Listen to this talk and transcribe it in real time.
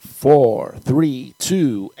4, 3,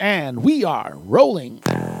 2, and we are rolling.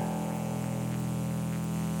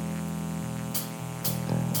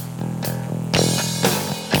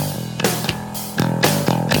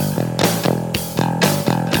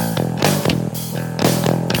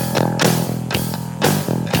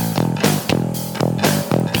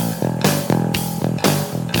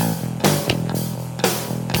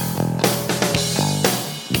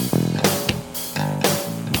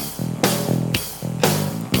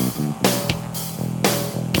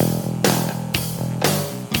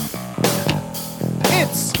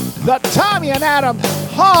 The Tommy and Adam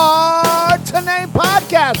Hard to Name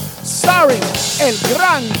podcast, starring El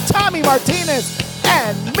Gran Tommy Martinez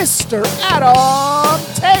and Mr. Adam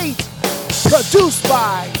Tate. Produced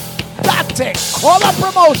by Date Cola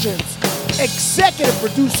Promotions. Executive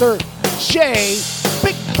producer Jay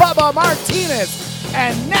Big Bubba Martinez.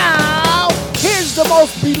 And now, here's the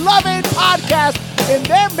most beloved podcast in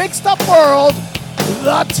their mixed up world,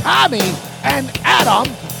 The Tommy and Adam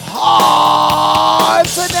Hard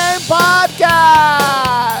to Name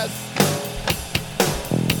podcast.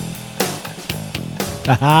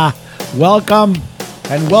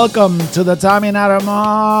 Welcome to the Tommy and Adam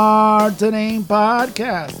Hard to Name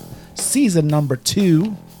podcast, season number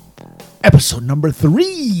 2, episode number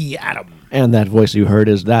 3. Adam, and that voice you heard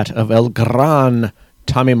is that of El Gran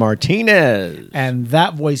Tommy Martinez, and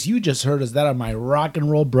that voice you just heard is that of my rock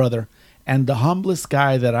and roll brother and the humblest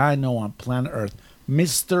guy that I know on planet Earth,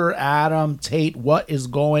 Mr. Adam Tate. What is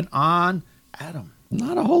going on, Adam?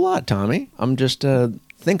 Not a whole lot, Tommy. I'm just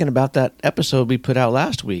thinking about that episode we put out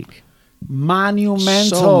last week.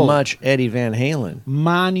 Monumental. So much Eddie Van Halen.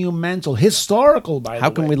 Monumental. Historical, by the way.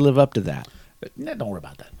 How can we live up to that? Don't worry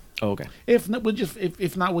about that. Oh, okay. If not, we'll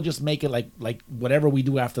just make it like whatever we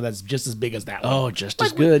do after that's just as big as that one. Oh, just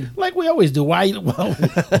as good. Like we always do. Why even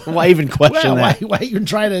question that? Why even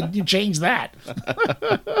try to change that?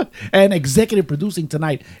 And executive producing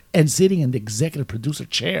tonight and sitting in the executive producer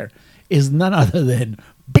chair is none other than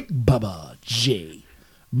Big Bubba J.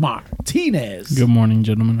 Martinez. Good morning,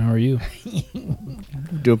 gentlemen. How are you?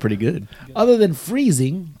 Doing pretty good. Other than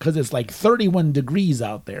freezing, because it's like 31 degrees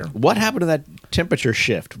out there. What happened to that temperature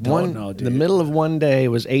shift? Don't know, dude. The middle of one day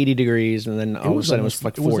was 80 degrees, and then all of a sudden it was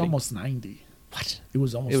like 40. It was almost 90. What? It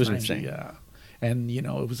was almost 90, insane. Yeah. And, it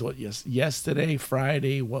was yesterday,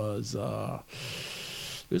 Friday was, it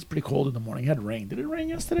was pretty cold in the morning. It had rain. Did it rain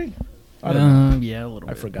yesterday? I don't know. Yeah, a little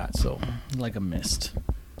bit. I forgot, so. Like a mist.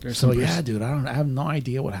 Dude, I have no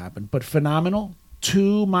idea what happened. But phenomenal.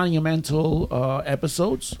 2 monumental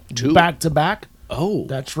episodes. 2? Back to back. Oh.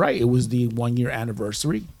 That's right. It was the 1-year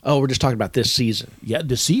anniversary. Oh, we're just talking about this season. Yeah,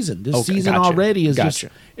 the season. This Okay, season gotcha. already is Gotcha.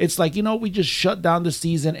 just, it's like, we just shut down the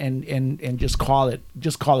season and just call it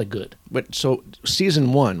good. But so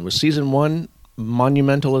season 1, was season 1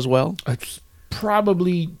 monumental as well? It's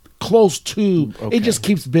probably close to, Okay. it just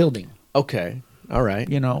keeps building. Okay. All right.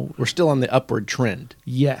 We're still on the upward trend.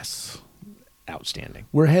 Yes. Outstanding.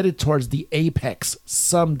 We're headed towards the apex.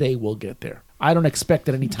 Someday we'll get there. I don't expect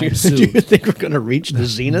it anytime Do soon. you think we're going to reach the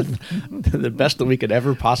zenith, the best that we could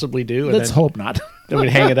ever possibly do? And Let's hope not. Then we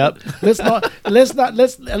hang it up. Let's at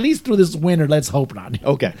least through this winter, let's hope not.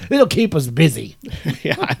 Okay. It'll keep us busy.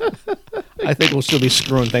 Yeah. I think we'll still be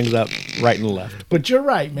screwing things up right and left. But you're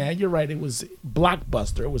right, man. You're right. It was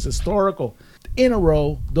blockbuster. It was historical. In a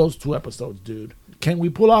row, those 2 episodes, dude. Can we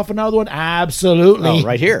pull off another one? Absolutely. Oh,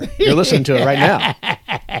 right here. You're listening to it right now.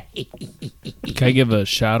 Can I give a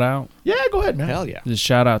shout out? Yeah, go ahead, man. Hell yeah. Just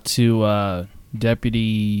shout out to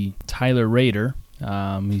Deputy Tyler Rader.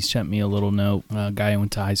 He sent me a little note. A guy I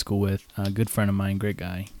went to high school with, a good friend of mine, great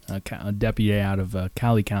guy. A deputy out of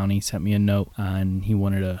Cali County sent me a note, and he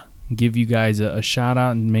wanted to give you guys a shout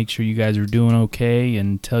out and make sure you guys are doing okay,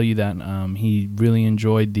 and tell you that he really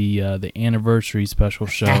enjoyed the anniversary special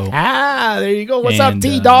show. There you go. What's up, And,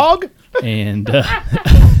 T-Dog? And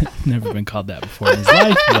never been called that before in his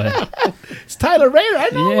life, but It's Tyler Rader. I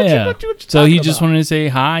know yeah. what you So he talking just about. wanted to say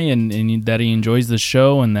hi and that he enjoys the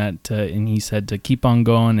show, and that and he said to keep on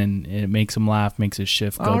going, and it makes him laugh, makes his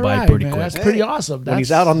shift go All by right, pretty man. quick. That's pretty awesome. When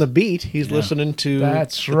he's out on the beat, he's listening to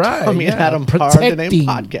That's the right, Tommy and yeah. Adam Hard to Name Protecting.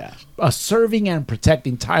 podcast. Serving and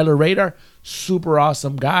protecting Tyler Rader, super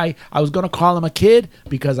awesome guy. I was gonna call him a kid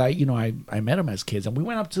because I met him as kids, and we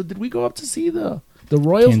went up to. Did we go up to see the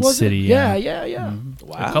Royals? Kansas was City, it? yeah. Yeah. Mm-hmm.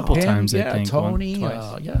 Wow. A couple Him, times, I yeah, think. Tony,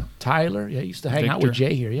 Twice. Tyler. Yeah, used to hang out with Victor.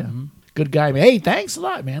 Jay here. Yeah, good guy, man. Hey, thanks a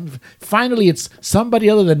lot, man. Finally, it's somebody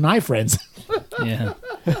other than my friends. Yeah.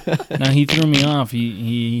 No, he threw me off.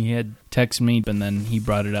 He had texted me, and then he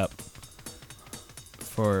brought it up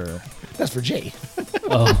for. That's for Jay.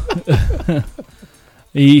 Oh.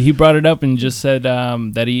 He brought it up and just said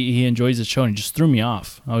that he enjoys the show and just threw me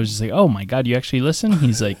off. I was just like, oh my God, you actually listen?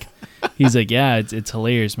 He's like, yeah, it's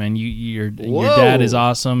hilarious, man. Your dad is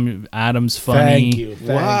awesome. Adam's funny. Thank you.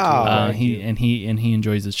 Wow. He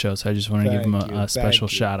enjoys the show, so I just wanted to give him a special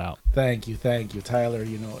shout out. Thank you, Tyler.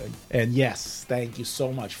 And yes, thank you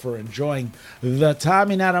so much for enjoying the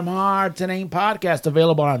Tommy Not a Martin podcast,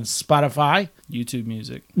 available on Spotify. YouTube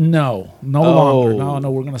Music. No longer. No,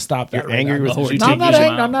 we're gonna stop that. You're angry with YouTube No, I'm not Music?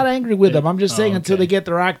 angry. I'm not angry with them. I'm just saying until okay. they get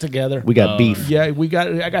their act together. We got beef. Yeah,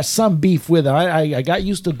 I got some beef with them. I got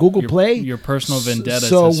used to Google Play. Your personal vendetta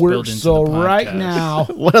So has we're spilled into the podcast. right now.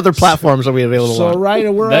 What other platforms are we available So on?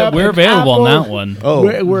 right, we're available Apple, on that one.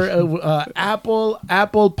 Oh. We're Apple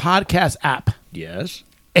Podcast app Yes.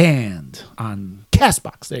 and on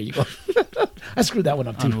Castbox. There you go. I screwed that one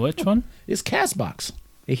up too. On which one? It's Castbox.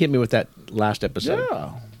 He hit me with that last episode.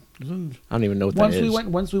 Yeah. I don't even know what that is.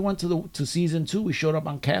 Once we went to season 2, we showed up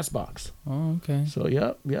on Castbox. Oh, okay. So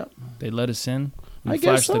yep. They let us in. We I guess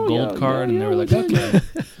flashed the so, gold yeah, card, and yeah, they were like, yeah. okay.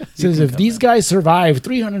 Says if these guys survive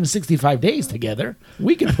 365 days together,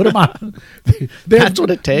 we can put them on. That's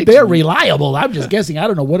what it takes. They're reliable. I'm just guessing. I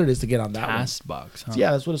don't know what it is to get on that one. Castbox, huh?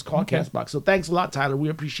 Yeah, that's what it's called, Castbox. So thanks a lot, Tyler. We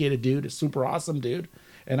appreciate it, dude. It's super awesome, dude.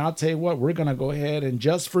 And I'll tell you what, we're going to go ahead and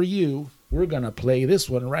just for you, we're going to play this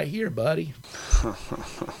one right here, buddy.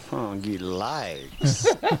 Oh, you lies.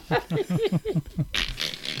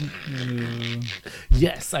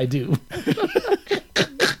 Yes, I do.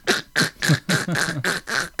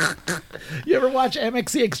 You ever watch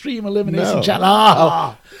MXC Extreme Elimination No. Challenge?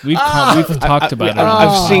 Oh, We've talked about it. on I've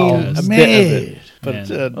the seen podcast. a man. bit of it, but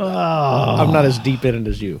Man. I'm not as deep in it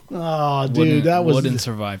as you. oh, dude, Wouldn't- that was wouldn't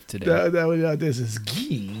survive today. that was this is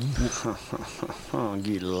key. Oh,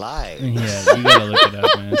 you lies. Yeah, you gotta look it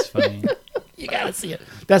up, man. It's funny. You gotta see it.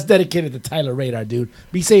 That's dedicated to Tyler Radar, dude.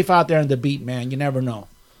 Be safe out there on the beat, man. You never know.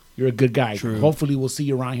 You're a good guy. True. Hopefully, we'll see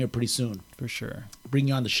you around here pretty soon. For sure. Bring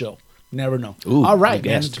you on the show. Never know. Ooh, all right, good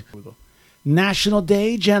man. guest. National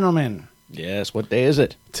Day, gentlemen. Yes. What day is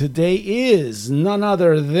it? Today is none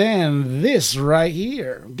other than this right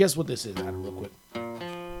here. Guess what this is, Adam, real quick.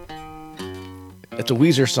 It's a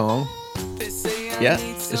Weezer song. Yeah.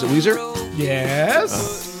 Is it Weezer?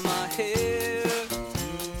 Yes.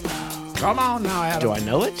 Come on now, Adam. Do I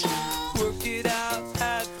know it?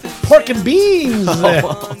 Pork and beans.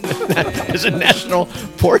 Is it National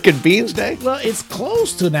Pork and Beans Day? Well, it's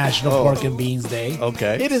close to National Pork and Beans Day.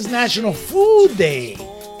 Okay. It is National Food Day.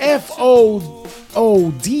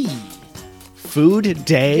 FOOD. Food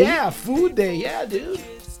Day? Yeah, Food Day. Yeah, dude.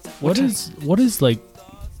 What is like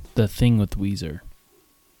the thing with Weezer?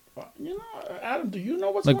 You know, Adam, do you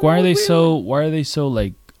know what's Like, going why on are they with so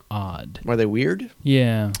like odd? Are they weird?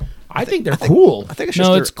 Yeah. I think they're cool. I think it's just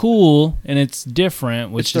No, their it's cool and it's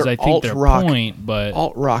different, which It's is their I think their alt-rock- point. But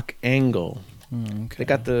alt rock angle. okay. They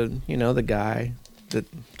got the guy that's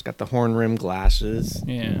got the horn rim glasses.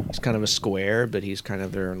 yeah. He's kind of a square, but he's kind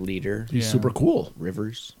of their leader. He's Yeah. super cool.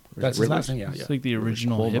 Rivers. That's his last name, yeah. It's like the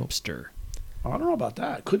original Cuomo. hipster. I don't know about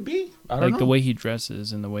that. Could be. I don't Like know. the way he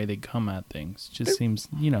dresses and the way they come at things just seems,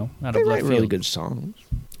 out They of write left really field. good songs.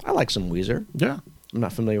 I like some Weezer. Yeah. I'm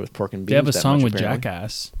not familiar with Pork and Beans. They have a that song much, with apparently.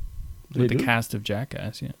 Jackass. They With the do? cast of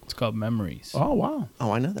Jackass, yeah. It's called Memories. Oh, wow.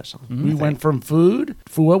 Oh, I know that song. We went from food,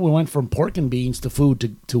 we went from pork and beans to food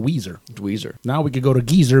to Weezer. Weezer. Now we could go to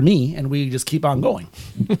Geezer Me, and we just keep on going.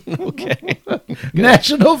 Okay.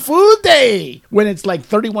 National Food Day. When it's like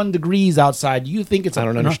 31 degrees outside, you think it's I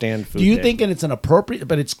don't understand Food Do you Day. think it's an appropriate?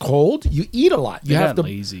 But it's cold. You eat a lot. You They have got to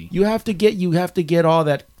lazy. You have to get all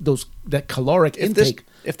that caloric intake.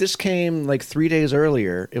 If this came like 3 days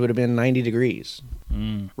earlier, it would have been 90 degrees.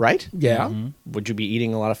 Right? Yeah, Would you be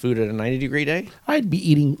eating a lot of food at a 90 degree day? I'd be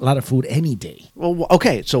eating a lot of food any day. Well,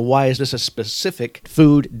 okay. So why is this a specific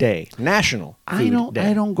food day? National food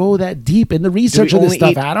day. I don't go that deep in the Do we research of this only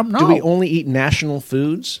stuff, eat- Adam. No. Do we only eat national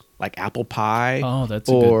foods like apple pie Oh, that's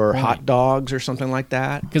a good or point. hot dogs or something like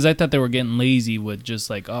that? Because I thought they were getting lazy with just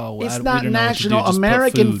like, It's we not don't know what to do, National just put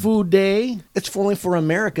American Food Day. It's only for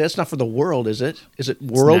America. It's not for the world, is it? Is it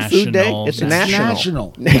World Food Day? national. It's It's national.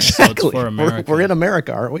 national. Exactly. for America. We're in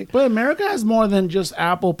America, aren't we? But America has more than just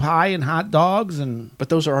apple pie and hot dogs and But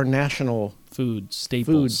those are our national Food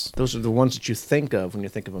staples. foods. Those are the ones that you think of when you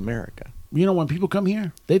think of America. when people come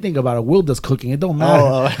here, they think about a Wilda's cooking. It don't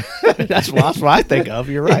matter. That's what I think of.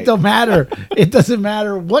 You're It right. don't matter. It doesn't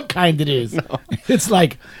matter what kind it is. It's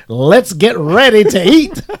like, let's get ready to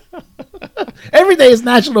eat. Every day is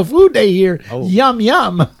National Food Day here. Oh. Yum,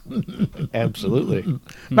 yum. Absolutely.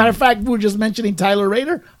 Matter of fact, we were just mentioning Tyler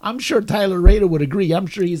Rader. I'm sure Tyler Rader would agree. I'm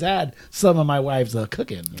sure he's had some of my wife's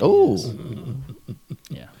cooking. Oh,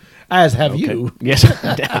 Yeah. As have Okay. you. Yes,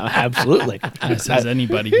 absolutely. As has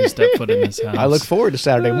anybody who stepped foot in this house. I look forward to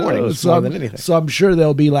Saturday mornings more than anything. So I'm sure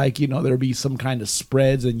there'll be like, there'll be some kind of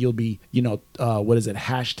spreads and you'll be, what is it,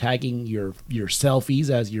 hashtagging your selfies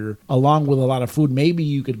as you're along with a lot of food. Maybe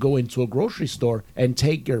you could go into a grocery store and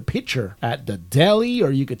take your picture at the deli,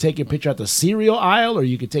 or you could take your picture at the cereal aisle, or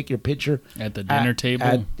you could take your picture At the dinner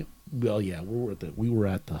table? Well, yeah, we were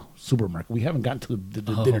at the supermarket. We haven't gotten to the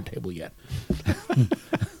dinner table yet.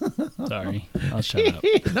 Sorry, I'll shut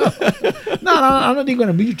up. No, I'm not even going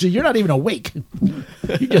to mute you. You're not even awake.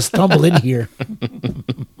 You just stumble in here.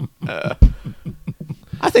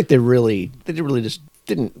 I think they really just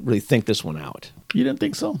didn't really think this one out. You didn't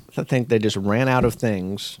think so? I think they just ran out of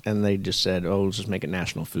things and they just said, "Oh, let's just make it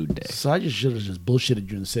National Food Day." So I just should have just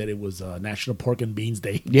bullshitted you and said it was National Pork and Beans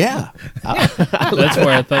Day. Yeah, That's where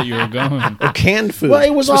I thought you were going. or canned food. Well,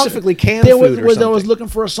 it was specifically all, canned there food or was, something. I was looking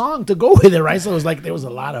for a song to go with it, right? So it was like there was a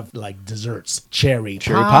lot of like desserts, cherry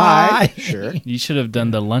pie, sure. You should have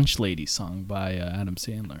done the Lunch Lady song by Adam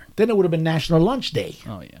Sandler. Then it would have been National Lunch Day.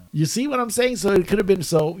 Oh, yeah. You see what I'm saying? So it could have been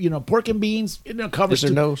pork and beans. Covers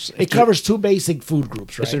Is there it covers two basic food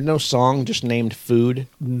groups, right? Is there no song just named food?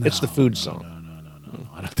 It's the food song. No,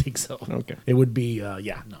 I don't think so. Okay. It would be no.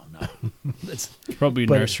 It's, Probably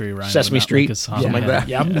But- Nursery Rhyme. Sesame but not Street, like a song. something like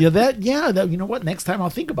that. you know what? Next time I'll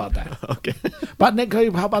think about that. Okay. But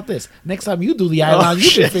how about this? Next time you do the island, you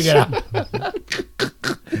can figure it out.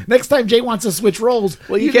 Next time Jay wants to switch roles,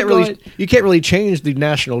 Well, you can can't really change the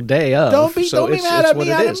national day of. Don't be it's mad at what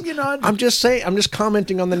me, it Adam, is. you know. I'm just saying. I'm just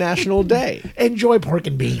commenting on the national day. enjoy pork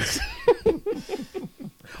and beans.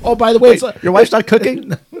 Oh, by the way, Wait, your wife's not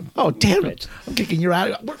cooking? Oh, damn it! I'm kicking you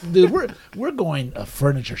out, dude. We're going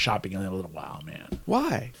furniture shopping in a little while, man.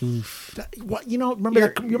 Why? What remember Your,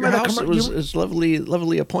 that? your Remember that house is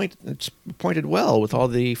lovely appointed. It's appointed well with all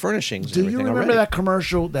the furnishings. Do and you everything remember already. that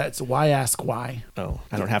commercial? That's Why Ask Why. Oh,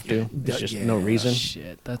 I don't have to. It's just Yeah. no reason.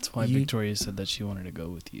 Shit, that's why Victoria said that she wanted to go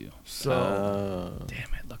with you. So, Damn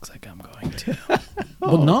it, looks like I'm going to.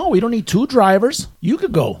 well, no, we don't need two drivers. You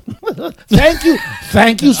could go.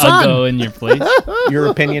 Thank you, son. I'll go in your place. Your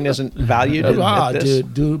opinion isn't valued. at this?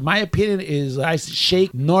 Dude, my opinion is I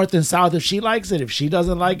shake north and south if she likes it. If she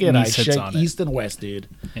doesn't like it, And he I sits shake on it. east and west, dude.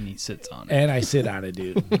 And he sits on it. And I sit on it,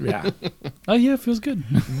 dude. Yeah. Oh, yeah, it feels good.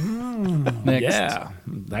 Next. Yeah.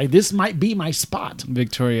 This might be my spot.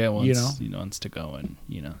 Victoria wants, You wants to go and,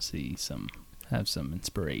 have some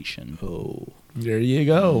inspiration. Oh There you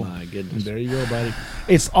go. my goodness! There you go, buddy.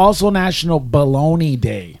 It's also National Bologna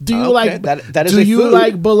Day. Do you Okay, like that is Do a you food.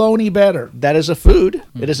 like bologna better? That is a food.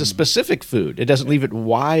 It is a specific food. It doesn't leave it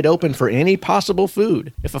wide open for any possible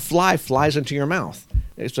food. If a fly flies into your mouth,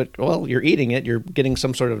 it's like, well, you're eating it. You're getting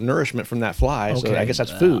some sort of nourishment from that fly. So Okay. I guess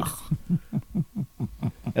that's food.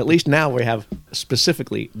 At least now we have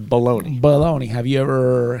specifically bologna. Bologna. Have you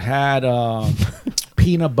ever had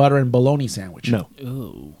peanut butter and bologna sandwich? No,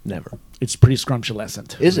 Ooh. never. It's pretty scrumptious.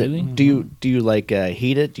 Is Really? it? Do you like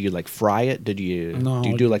heat it? Do you like fry it? No, do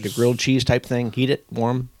you do like a grilled cheese type thing? Heat it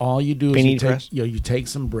warm? All you do is Panini you take, press? you take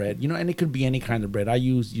some bread, and it could be any kind of bread. I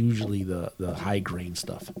use usually the high grain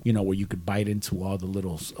stuff, where you could bite into all the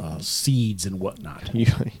little seeds and whatnot. You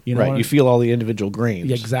know right. what You I- feel all the individual grains.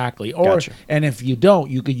 Yeah, exactly. Or Gotcha. and if you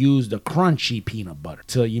don't, you could use the crunchy peanut butter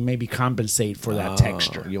to you maybe compensate for that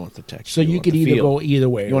texture. You want the texture. So you want could the either feel. go either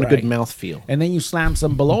way. You want a right? good mouth feel. And then you slam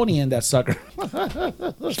some bologna in that sucker.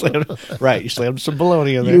 Right. You slammed some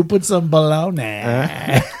bologna in there. You put some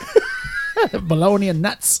bologna. Bologna and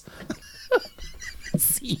nuts.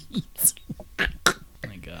 Seeds.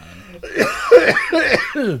 My God.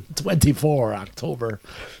 24 October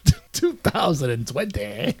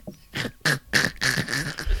 2020.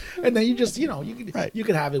 And then you just, you can Right. you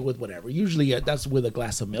can have it with whatever. Usually that's with a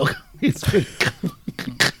glass of milk. It's pretty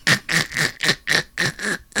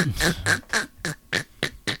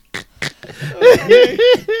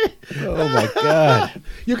Oh my God!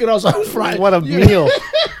 You can also fry. What a meal!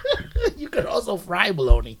 You could also fry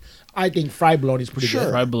bologna. I think fried bologna is pretty Sure.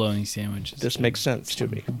 good. Fried bologna sandwiches. This makes sense to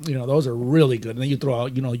me. Those are really good. And then you throw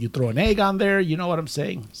out, you throw an egg on there. You know what I'm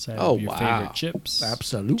saying? Side Oh, of your wow. favorite chips.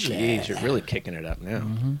 Absolutely. Jeez, you're really kicking it up now.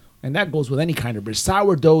 And that goes with any kind of bread.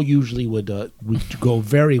 Sourdough usually would go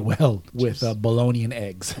very well with bologna and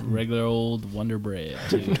eggs. Regular old Wonder Bread.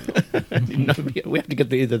 Too. We have to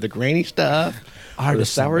get either the grainy stuff or the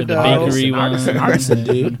Artisan. sourdough. bakery Artisan, one.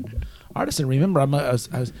 dude. Artisan. Remember,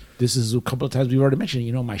 this is a couple of times we've already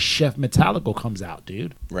mentioned. My Chef Metallico comes out,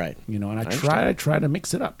 dude. Right. And I understand. try to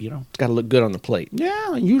mix it up. It's got to look good on the plate.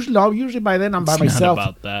 Yeah, usually by then I'm by It's myself. not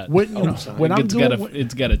about that. When, when I'm It's doing gotta,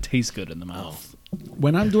 it's got to taste good in the mouth.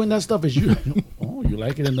 when I'm doing that stuff, is you? Oh, you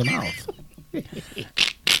like it in the mouth?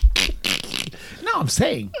 I'm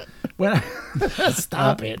saying when I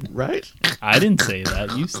stop it. Right? I didn't say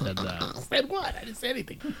that. You said that. Said what? I didn't say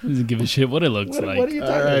anything. Doesn't give a shit what it looks What, like. what are you All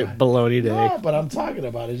talking right, about? baloney day. No, but I'm talking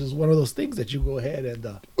about it's just one of those things that you go ahead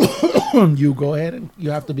and you go ahead and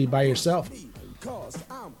you have to be by yourself.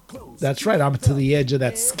 That's right. I'm to the edge of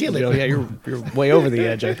that skillet. Yeah, you're way over the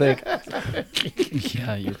edge, I think.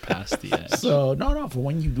 Yeah, you're past the edge. So no, for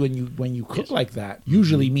when you cook like that,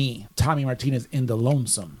 usually me, Tommy Martinez, in the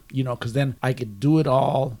lonesome, because then I could do it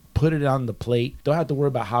all, put it on the plate, don't have to worry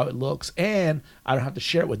about how it looks, and I don't have to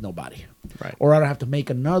share it with nobody. Right. Or I don't have to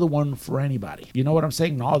make another one for anybody. You know what I'm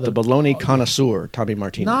saying? No, The bologna connoisseur, Tommy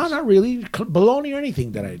Martinez. No, not really. Bologna or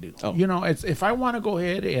anything that I do. Oh. It's if I want to go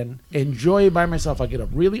ahead and enjoy it by myself, I get up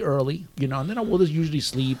really early, and then I will just usually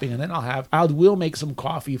sleeping, and then I will make some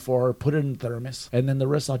coffee for her, put it in the thermos, and then the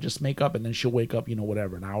rest I'll just make up, and then she'll wake up,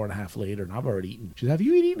 whatever, an hour and a half later, and I've already eaten. She says, "Have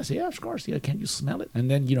you eaten?" I say, "Yeah, of course. Yeah, can't you smell it?" And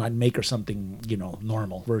then, I'd make her something,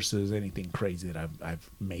 normal versus anything crazy that I've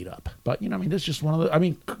made up. But, that's just one of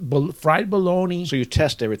the, fried bologna. So you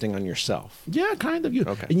test everything on yourself. Yeah, kind of.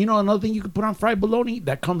 Okay. And another thing you can put on fried bologna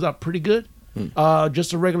that comes out pretty good?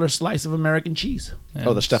 Just a regular slice of American cheese. Yeah,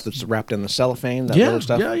 Oh, the stuff that's wrapped in the cellophane, that Yeah, little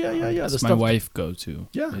stuff? yeah. That's The my stuff- wife go-to.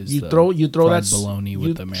 Yeah, is you the throw fried that bologna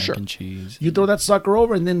with the American sure. cheese. You throw that sucker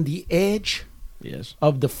over, and then the edge Yes.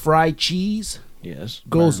 of the fried cheese Yes.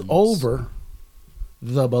 goes Burns. over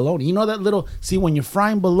the bologna. You know that little. See, when you're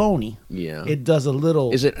frying bologna, Yeah. it does a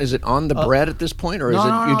little. Is it on the bread at this point, or is no, it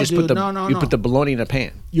no, you no, just dude, put the no, put the bologna in a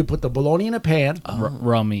pan? You put the bologna in a pan.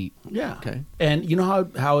 Raw meat. Yeah. Okay. And you know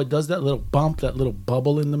how it does that little bump, that little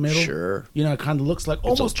bubble in the middle. Sure. It kind of looks like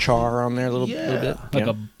Almost almost char on there a little Yeah. bit. Like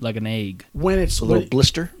Yeah. like an egg. when it's A little when-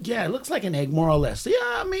 blister. Yeah, it looks like an egg, more or less.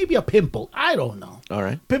 Yeah, maybe a pimple. I don't know. All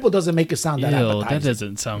right. Pimple doesn't make it sound that Ew, appetizing. that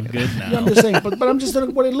doesn't sound good Yeah, now. I'm just saying, but I'm just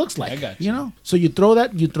saying what it looks like. I got you know. So you throw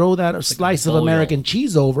that slice of bouillon. American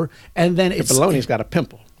cheese over, and then The it's bologna's got a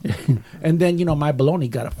pimple. and then my bologna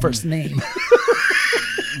got a first name.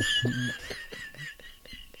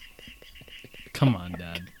 Come on,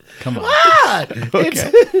 Dad. Come on.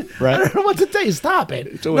 It's, Right. I don't know what to tell you. Stop it.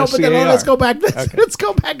 It's No, but then OSCAR. let's go back. Let's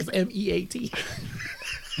go back. It's MEAT.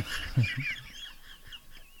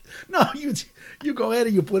 No, you go ahead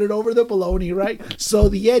and you put it over the bologna, right? So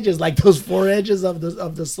the edges, like those four edges of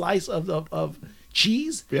the slice of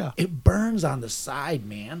cheese, Yeah. it burns on the side,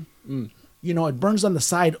 man. It burns on the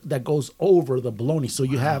side that goes over the bologna. So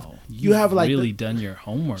you have Wow, you have like really done your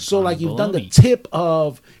homework. so on like you've done the bologna. tip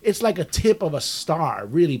of it's like a tip of a star,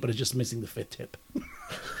 really, but it's just missing the fifth tip.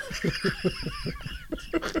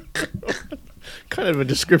 Kind of a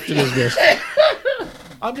description is this.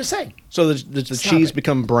 I'm just saying. So does the Stop cheese it.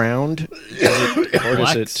 become browned, or does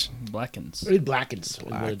Blacks, it? blackens. It blackens. Is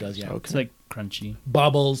what it does, yeah. It's like crunchy.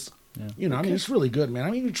 Bubbles. Yeah. I mean, it's really good, man.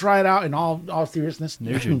 I mean, you try it out in all seriousness.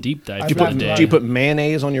 There's your deep dive I've for gotten the a day. lot Do you put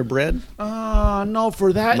mayonnaise on your bread? No,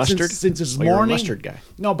 for that Mustard? since it's Oh, you're a morning. mustard guy.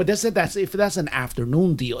 No, but that's if that's an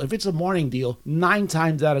afternoon deal. If it's a morning deal, 9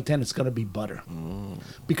 times out of 10 it's gonna be butter,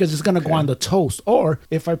 because it's gonna go on the toast. Or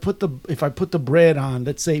if I put the bread on,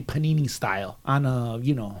 let's say panini style, on a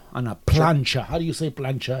plancha. How do you say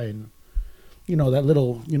plancha? And that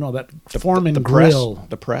little that Foreman the grill. press,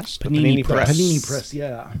 the press, the Panini panini press. Panini press,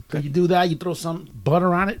 yeah. So you do that, you throw some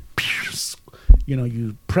butter on it,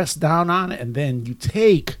 you press down on it, and then you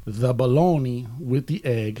take the bologna with the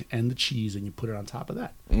egg and the cheese and you put it on top of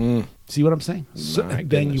that. See what I'm saying? So My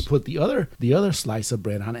then you goodness. put the other slice of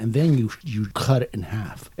bread on it, and then you cut it in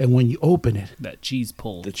half. And when you open it, That cheese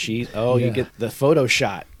pull. The cheese. Oh, Yeah. you get the photo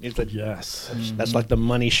shot. It's like- yes, That's like the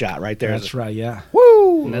money shot right there. that's right, yeah.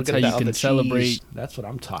 Woo! And that's Look how at you the can cheese. celebrate That's what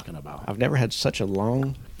I'm talking about. I've never had such a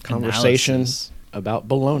long conversation Analysis. about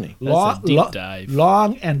bologna. That's a deep dive.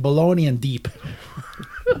 Long and bologna and deep.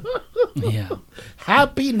 Yeah.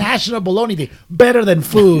 Happy National Bologna Day. Better than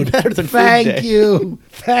food. Better than food Thank day. you.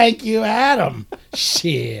 Thank you, Adam.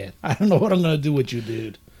 Shit. I don't know what I'm going to do with you,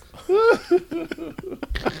 dude.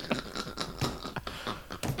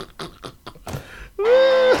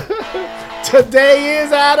 Today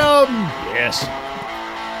is, Adam, Yes.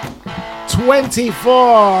 24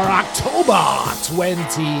 October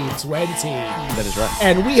 2020. That is right.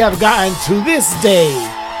 And we have gotten to this day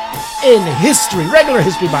in history. Regular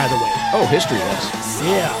history, by the way. Oh, history lesson.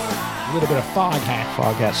 Yeah. A little bit of fog hat.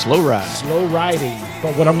 Fog hat, slow ride. Slow riding.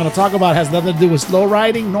 But what I'm going to talk about has nothing to do with slow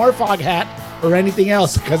riding nor fog hat or anything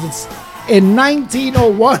else, because it's in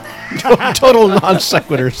 1901. Total non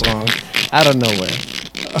sequitur song out of nowhere.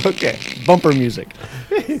 Okay, bumper music.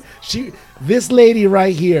 This lady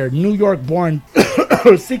right here, New York born,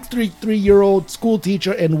 633-year-old school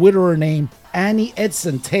teacher and widower named Annie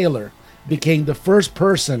Edson Taylor, became the first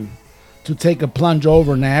person to take a plunge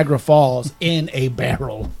over Niagara Falls in a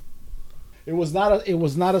barrel. It was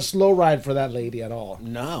not a slow ride for that lady at all.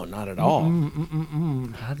 No, not at all.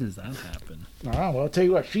 How does that happen? All right, well, I'll tell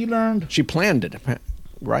you what, she learned. She planned it,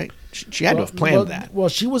 right? She had to have planned that. Well,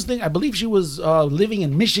 she was I believe she was living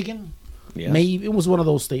in Michigan. Yeah. Maybe it was one of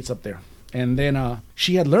those states up there. And then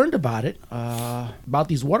she had learned about it, about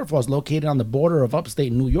these waterfalls located on the border of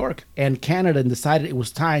upstate New York and Canada, and decided it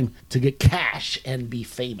was time to get cash and be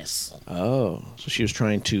famous. Oh, so she was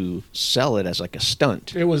trying to sell it as like a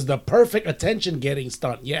stunt, It was the perfect attention-getting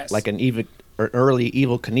stunt, yes. like an early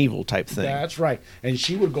Evil Knievel type thing. That's right. And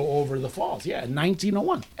she would go over the falls, in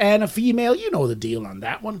 1901. And a female, you know the deal on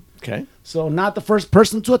that one. Okay. So not the first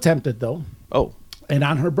person to attempt it, though. Oh, And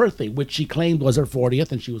on her birthday, which she claimed was her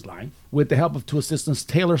 40th, and she was lying, with the help of two assistants,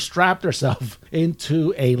 Taylor strapped herself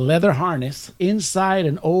into a leather harness inside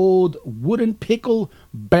an old wooden pickle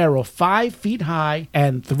barrel 5 feet high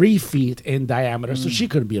and 3 feet in diameter. So she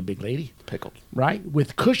couldn't be a big lady. pickled. Right?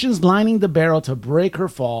 With cushions lining the barrel to break her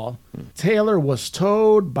fall, Taylor was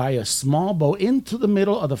towed by a small boat into the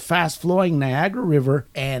middle of the fast-flowing Niagara River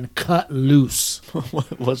and cut loose.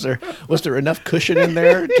 Was there enough cushion in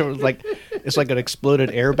there to it's like an exploded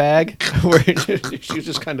airbag where she was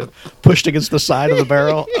just kind of pushed against the side of the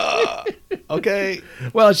barrel? Okay.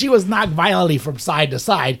 Well, she was knocked violently from side to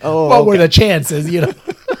side. Oh, what were okay. the chances,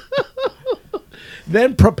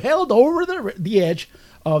 Then propelled over the edge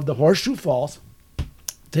of the Horseshoe Falls,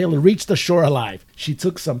 Taylor reached the shore alive. She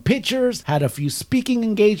took some pictures, had a few speaking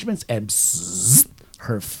engagements, and bzzz,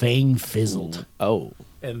 her fame fizzled. Oh.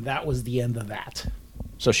 And that was the end of that.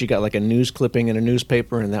 So she got like a news clipping in a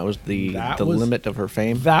newspaper, and that was the limit of her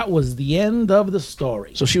fame? That was the end of the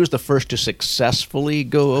story. So she was the first to successfully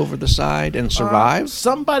go over the side and survive?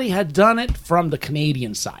 Somebody had done it from the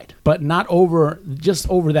Canadian side, but not just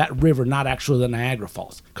over that river, not actually the Niagara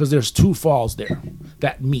Falls, because there's 2 falls there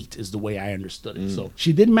that meet, is the way I understood it. So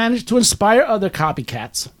she did manage to inspire other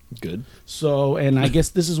copycats. Good. So, and I guess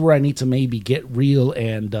this is where I need to maybe get real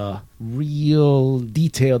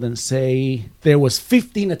detailed and say there was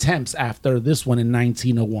 15 attempts after this one in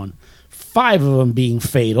 1901. 5 of them being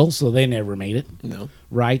fatal, so they never made it. No.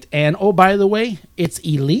 Right? And, oh, by the way, it's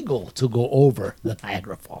illegal to go over the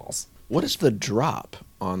Niagara Falls. What is the drop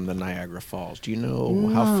on the Niagara Falls? Do you know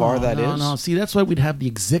how far that is? No. See, that's why we'd have the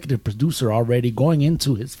executive producer already going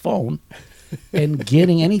into his phone and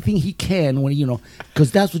getting anything he can when,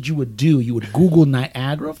 because that's what you would do. You would Google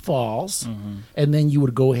Niagara Falls, and then you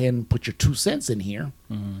would go ahead and put your 2 cents in here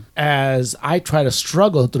as I try to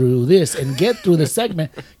struggle through this and get through the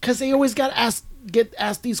segment, because they always get asked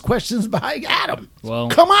these questions by Adam. Well,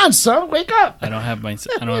 come on, son, wake up. I don't have my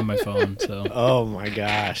phone, so Oh, my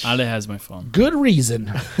gosh. Ale has my phone. Good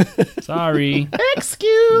reason. Sorry.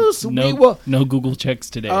 Excuse me. No Google checks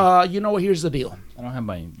today. Here's the deal. I don't have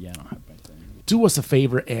my thing. Do us a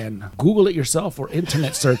favor and Google it yourself or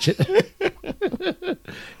internet search it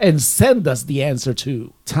and send us the answer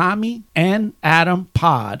to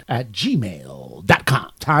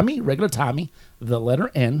TommyandAdamPod@gmail.com. Tommy, regular Tommy, the letter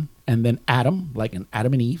N, and then Adam, like an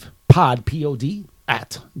Adam and Eve, pod, P-O-D,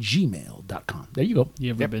 @gmail.com. There you go.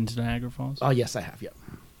 You ever been to Niagara Falls? Oh, yes, I have. Yep.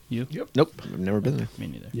 You? Yep. Nope. I've never been there. Me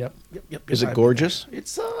neither. Yep. Is it I've been gorgeous? there.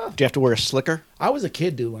 It's, Do you have to wear a slicker? I was a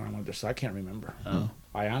kid, dude, when I went there, so I can't remember. Oh.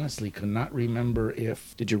 I honestly could not remember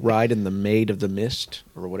if... Did you ride in the Maid of the Mist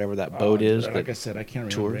or whatever that boat is? Like that I said, I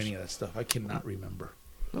can't remember tours? any of that stuff. I cannot remember.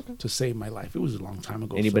 Okay. To save my life. It was a long time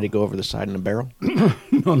ago. Anybody go over the side in a barrel? No,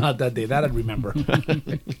 not that day. That I'd remember.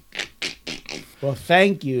 Well,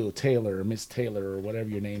 thank you, Taylor, Miss Taylor, or whatever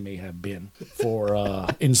your name may have been, for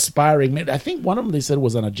inspiring me. I think one of them they said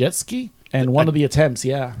was on a jet ski, and one of the attempts,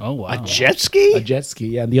 yeah. Oh, wow. A jet ski? A jet ski,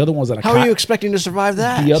 yeah. And the other one was on a How are you expecting to survive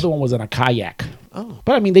that? The other one was on a kayak. Oh.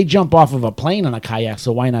 But I mean, they jump off of a plane on a kayak,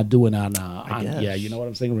 so why not do it on guess. yeah, you know what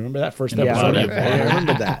I'm saying? Remember that first In a episode? boat. I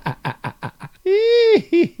remember that.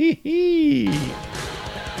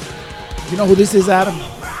 You know who this is, Adam?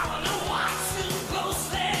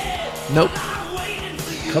 Nope.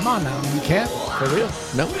 Come on now, you can't? For real?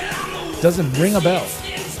 Nope. Doesn't ring a bell.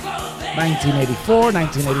 1984,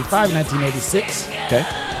 1985, 1986. Okay.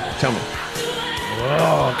 Tell me.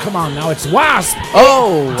 Oh, come on now, it's WASP.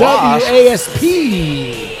 Oh, wasp. WASP.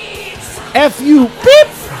 F-U, beep,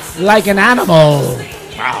 like an animal.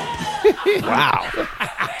 Wow.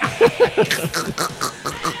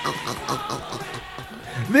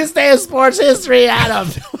 This day is sports history, Adam.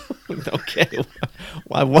 Okay.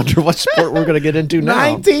 Well, I wonder what sport we're going to get into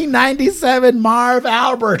now. 1997, Marv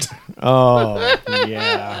Albert. Oh,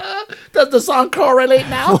 yeah. Does the song correlate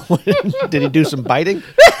now? Did he do some biting?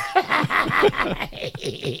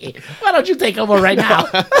 Why don't you take over right now?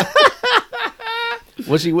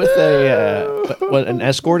 Was he with an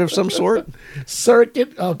escort of some sort?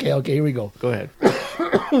 Circuit. Okay, here we go. Go ahead.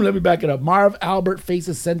 Let me back it up. Marv Albert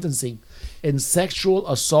faces sentencing in sexual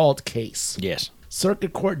assault case. Yes.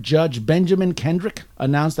 Circuit Court Judge Benjamin Kendrick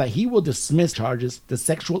announced that he will dismiss the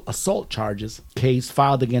sexual assault charges case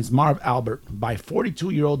filed against Marv Albert by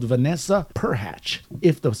 42-year-old Vanessa Perhatch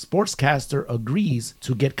if the sportscaster agrees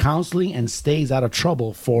to get counseling and stays out of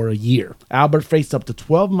trouble for a year. Albert faced up to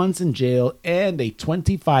 12 months in jail and a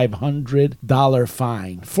 $2,500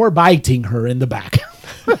 fine for biting her in the back.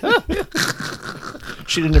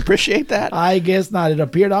 She didn't appreciate that? I guess not. It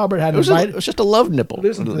appeared Albert had It was invited... just a love nipple.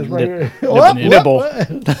 Listen to this right here. Nibble.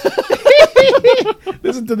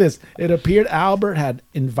 Listen to this. It appeared Albert had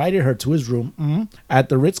invited her to his room at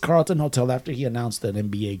the Ritz-Carlton Hotel after he announced an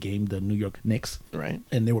NBA game, the New York Knicks. Right.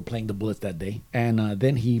 And they were playing the Bullets that day. And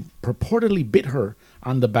then he purportedly bit her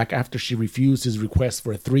on the back after she refused his request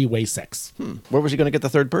for a three-way sex. Where was he going to get the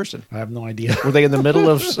third person? I have no idea. Were they in the middle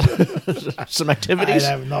of some I activities?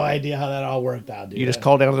 have no idea how that all worked out, dude. You just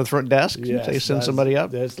call down to the front desk? Yes, Say send that's- somebody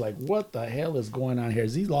up? It's like, what the hell is going on here?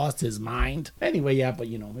 Has he lost his mind? Anyway, yeah, but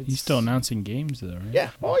it's... He's still announcing games, though, right? Yeah.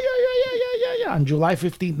 Oh, yeah. On July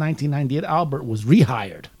 15, 1998, Albert was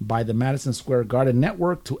rehired by the Madison Square Garden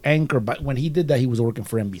Network to anchor, but when he did that, he was working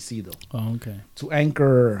for NBC, though, Oh, okay. to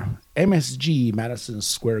anchor MSG, Madison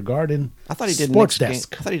Square Garden. I thought he did Sports Knicks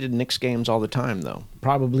Desk. I thought he did Knicks games all the time, though.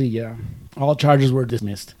 Probably, yeah. All charges were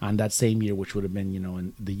dismissed on that same year, which would have been,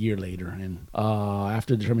 in the year later. And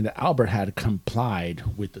after determining that Albert had complied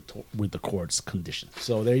with the court's conditions.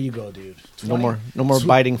 So there you go, dude. No more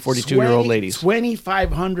biting 42-year-old ladies.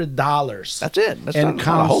 $2,500. That's it. That's And not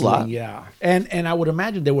a whole lot. yeah. And I would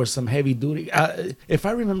imagine there was some heavy duty. If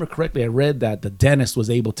I remember correctly, I read that the dentist was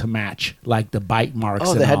able to match like the bite marks.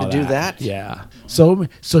 Oh, and they had all to do that? Yeah. So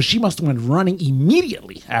she must have went running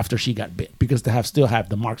immediately after she got bit because to still have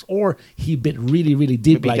the marks, or he bit really, really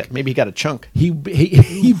deep. Maybe he got a chunk. He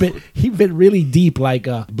bit really deep, like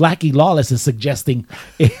Blackie Lawless is suggesting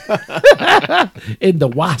in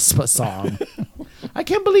the Wasp song. I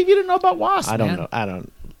can't believe you didn't know about Wasp. I don't man. know. I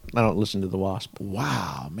don't listen to the Wasp.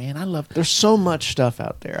 Wow, man, I love. There's so much stuff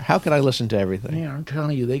out there. How can I listen to everything? Man, I'm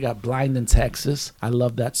telling you, they got Blind in Texas. I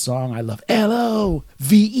love that song. I love LOVE.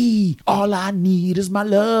 All I need is my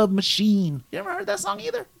love machine. You ever heard that song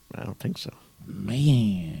either? I don't think so.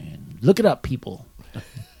 Man, look it up, people.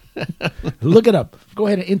 Look it up. Go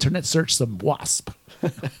ahead and internet search some Wasp.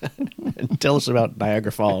 And tell us about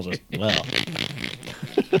Niagara Falls as well.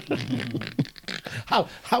 How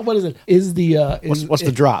what is it? Is the What's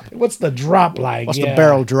the drop? What's the drop like? What's Yeah. the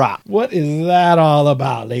barrel drop? What is that all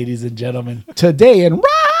about, ladies and gentlemen? Today in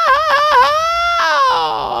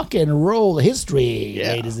rock and roll history,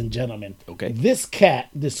 Yeah. ladies and gentlemen. Okay. This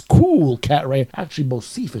cool cat right here. Actually,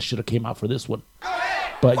 Bocephus should have came out for this one.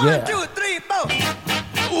 But yeah. 1, 2, 3, 4.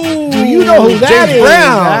 Do you know who that James is?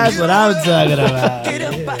 Brown. That's what I'm talking about. Get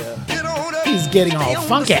up, get on up. He's getting all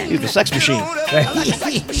funky. He's the sex machine.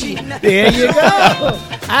 There you go.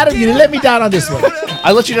 Adam, you didn't let me down on this one.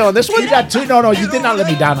 I let you know on this one. You got two. No, you did not let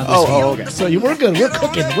me down on this one. Oh, okay. So we're good. We're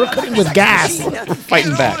cooking. We're cooking with gas. We're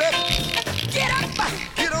fighting back.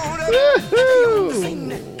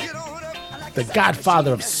 The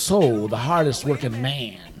godfather of soul, the hardest working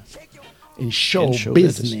man in show show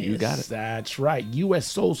business. business. You got it. That's right. U.S.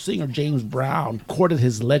 soul singer James Brown courted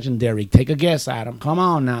his legendary. Take a guess, Adam. Come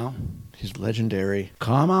on now. He's legendary.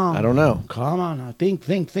 Come on. I don't know. Come on now. Think.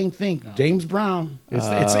 James Brown.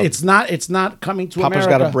 It's not coming to Papa's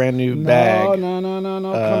America. got a brand new bag.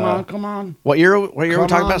 No. Come on. What year are we Come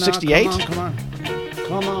talking on about? now, 68?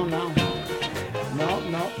 Come on now. No.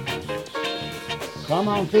 Come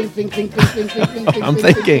on. Think. I'm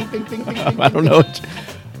thinking. I don't know.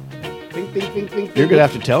 Think. You're gonna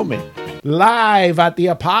have to tell me. Live at the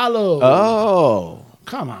Apollo. Oh,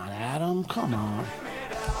 Come on, Adam. Come on.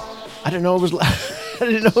 I didn't know it was. I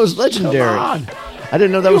didn't know it was legendary. Come on. I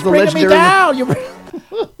didn't know that was the You're bringing me legendary.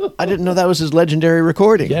 down. I didn't know that was his legendary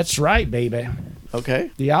recording. That's right, baby.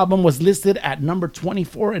 Okay. The album was listed at number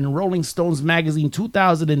 24 in Rolling Stones magazine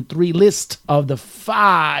 2003 list of the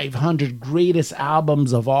 500 greatest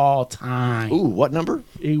albums of all time. Ooh, what number?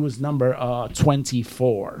 It was number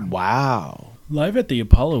 24. Wow. Live at the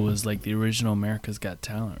Apollo was like the original America's Got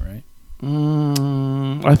Talent, right?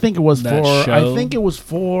 I think it was That for. show? I think it was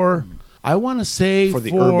for. I want to say For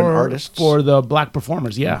the urban artists? for the black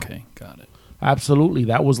performers. Yeah, Okay, got it. Absolutely,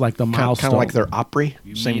 that was like the milestone. Kind of like their Opry,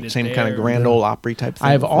 You same made it kind there. of grand old Opry type thing.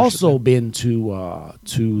 I've Worship also there. been to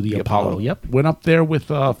the Apollo. Apollo. Yep, went up there with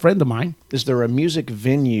a friend of mine. Is there a music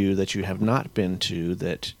venue that you have not been to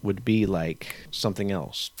that would be like something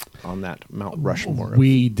else on that Mount Rushmore? of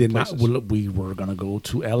We did not. places? We were gonna go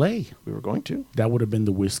to L.A. We were going to. That would have been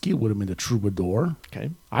the whiskey. It would have been the Troubadour.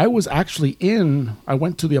 Okay. I was actually I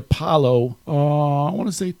went to the Apollo, I want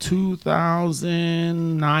to say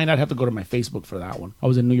 2009. I'd have to go to my Facebook for that one. I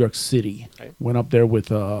was in New York City. Okay. Went up there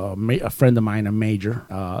with a friend of mine, a major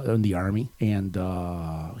in the Army, and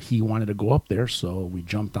he wanted to go up there. So we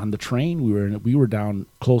jumped on the train. We were down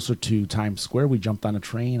closer to Times Square. We jumped on a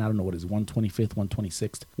train. I don't know what it is, 125th,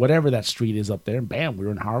 126th, whatever that street is up there. And bam, we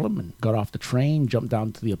were in Harlem and got off the train, jumped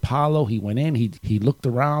down to the Apollo. He went in. He looked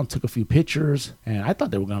around, took a few pictures, and I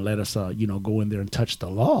thought they were going to let us, go in there and touch the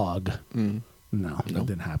log. No, that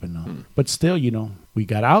didn't happen. No, but still, we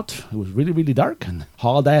got out. It was really, really dark, and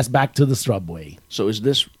hauled ass back to the subway. So is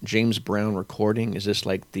this James Brown recording? Is this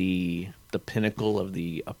like the pinnacle of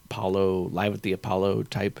the Apollo, Live at the Apollo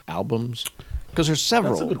type albums? Because there's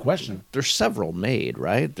several. That's a good question. There's several made,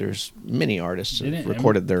 right? There's many artists that Didn't-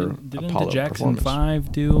 recorded their didn't Apollo the Jackson performance.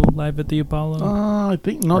 5 do Live at the Apollo? I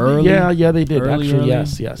think no. Early- yeah, they did. early, Actually, early?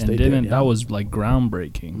 yes, and they didn't, did. Yeah. That was like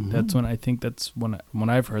groundbreaking. That's when I think that's when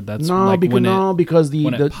I've heard that's No, like because when because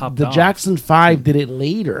when the it popped the off. Jackson 5 did it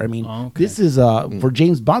later. I mean, Oh, okay. this is for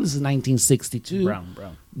James Bond. This is 1962. Brown.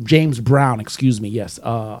 James Brown, excuse me. Yes, he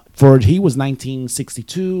was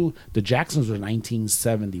 1962. The Jacksons were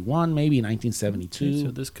 1971, maybe 1972.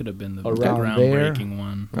 So this could have been the Around there. groundbreaking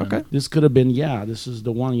one. Okay. This could have been, this is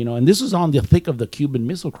the one, and this was on the thick of the Cuban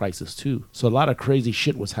Missile Crisis too. So a lot of crazy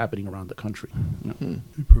shit was happening around the country. Who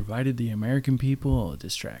provided the American people a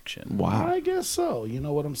distraction. Wow. I guess so. You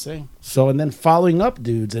know what I'm saying? So, and then following up,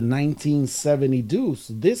 dudes, in 1970, Deuce,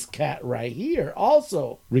 this cat right here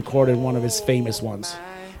also recorded one of his famous ones.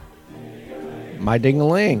 My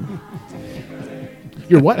Ding-a-Ling.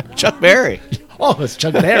 You're what? Chuck Berry. Oh, it's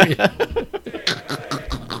Chuck Berry.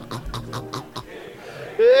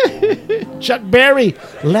 Chuck Berry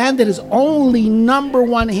landed his only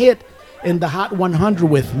 #1 hit in the Hot 100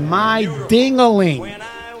 with My Ding-a-Ling,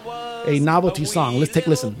 a novelty song. Let's take a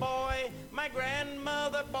listen. My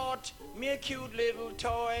grandmother bought me a cute little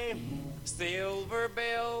toy. Silver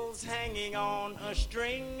bells hanging on a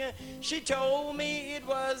string. She told me it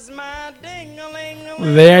was my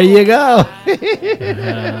ding-a-ling. There you go.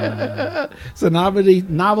 It's a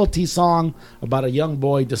novelty song about a young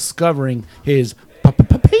boy discovering his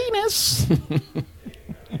penis.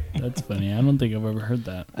 That's funny. I don't think I've ever heard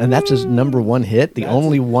that. And that's his #1 hit, the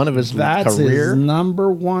only one of his That's career. his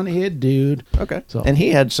 #1 hit, dude. Okay. So- And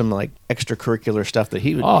he had some like extracurricular stuff that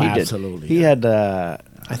he did. Absolutely, He yeah. had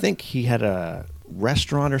I think he had a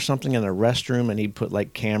restaurant or something in a restroom, and he'd put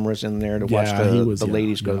like cameras in there to watch the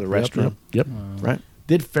ladies go to the restroom. Yep. Right?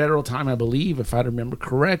 Did federal time, I believe, if I remember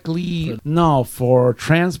correctly. No, for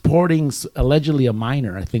transporting allegedly a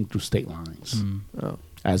minor, I think, through state lines Oh.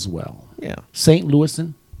 as well. Yeah. St.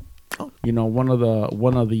 Louisan, Oh. one of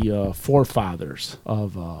the forefathers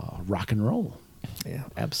of rock and roll. Yeah,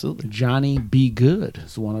 absolutely. Johnny B. Good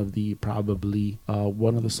is one of the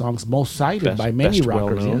songs most cited by many best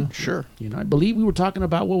rockers. well-known. Yeah. Sure. I believe we were talking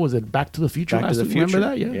about, what was it, Back to the Future Back to last the week? Remember Future,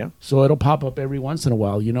 that? Yeah. yeah. So it'll pop up every once in a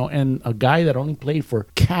while, and a guy that only played for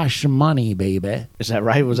Cash Money, baby. Is that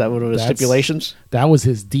right? Was that one of his That's- stipulations? That was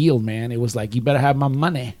his deal, man. It was like, you better have my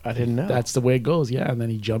money. I didn't know. That's the way it goes, yeah. And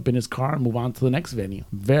then he jump in his car and move on to the next venue.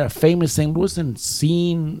 Very famous St. Louis and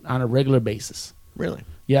seen on a regular basis. Really?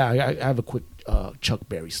 Yeah, I have a quick Chuck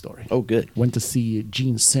Berry story. Oh, good. Went to see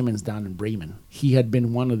Gene Simmons down in Bremen. He had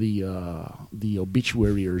been one of the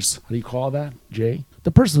obituaries. How do you call that, Jay?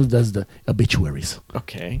 The person who does the obituaries.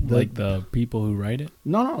 Okay. Like the people who write it?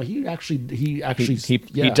 No, he actually He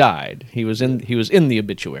yeah. died. He was in the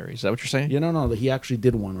obituary. Is that what you're saying? Yeah, no, he actually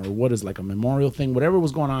did one, or what is like a memorial thing, whatever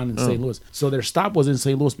was going on in Oh. St. Louis. So their stop was in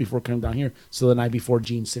St. Louis before coming down here. So the night before,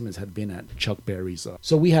 Gene Simmons had been at Chuck Berry's.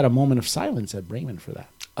 So we had a moment of silence at Bremen for that.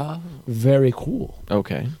 Oh. Very cool.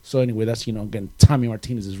 Okay. So anyway, that's, again, Tommy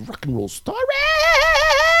Martinez's rock and roll stories.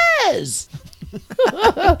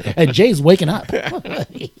 And Jay's waking up. Too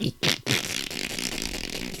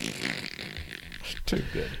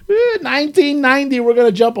good. 1990, we're going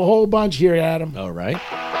to jump a whole bunch here, Adam. All right.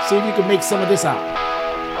 See if you can make some of this out.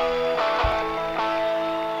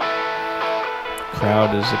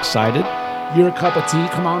 Crowd is excited. Your cup of tea.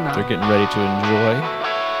 Come on now. They're getting ready to enjoy.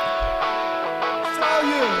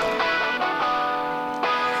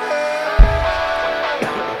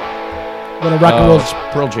 One of rock and roll's It's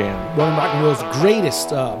Pearl Jam. one of rock and roll's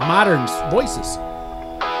greatest modern voices.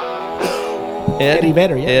 Eddie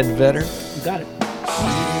Vedder, yeah. Ed Vedder. You got it.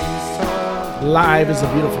 Live is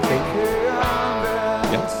a beautiful thing.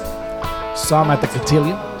 Yep. Saw him at the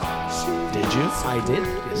Cotillion. Did you? I did.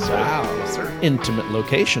 Yes, sir. Wow. It's an intimate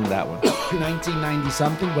location, that one. 1990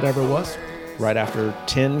 something, whatever it was. Right after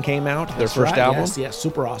 10 came out, their That's first right, album. Yes, yes,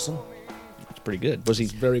 super awesome. It's pretty good. Was he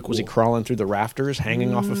very Was he cool. crawling through the rafters,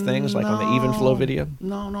 hanging off of things like on the Even Flow video?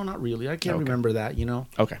 No, not really. I can't Okay. remember that, you know.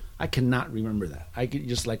 Okay. I cannot remember that. I could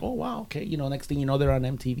just like, oh, wow, okay. You know, next thing you know, they're on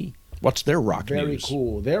MTV. What's their rock Very news?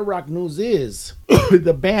 cool. Their rock news is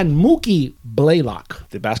the band Mookie Blaylock,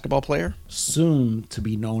 The basketball player? soon to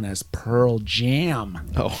be known as Pearl Jam.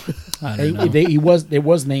 Oh. I don't know. It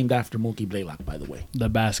was named after Mookie Blaylock, by the way. The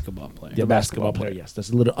basketball player. The basketball player, yes. That's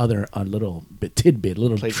a little tidbit,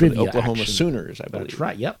 little Played for the trivia. Oklahoma action. Sooners, I believe. That's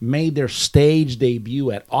right. Yep. Made their stage debut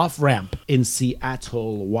at Off Ramp in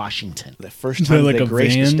Seattle, Washington. The first Is that time like they a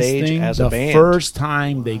graced the Vans stage thing? as The a band. first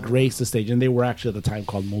time they graced the stage, and they were actually at the time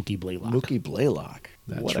called Mookie Blaylock. Mookie Blaylock.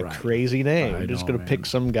 That's what a right. crazy name. I We're just know, going to man. pick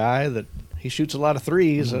some guy that he shoots a lot of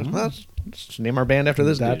threes. Well, let's name our band after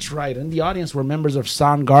this That's dude. right. And the audience were members of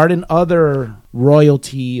Soundgarden, other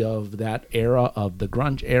royalty of that era, of the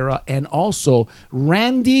grunge era, and also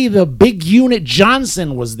Randy the Big Unit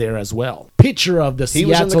Johnson was there as well. Pitcher of the He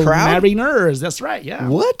was in the Seattle crowd? Mariners. That's right. Yeah.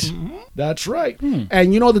 What? That's right.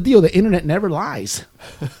 And you know the deal, the internet never lies.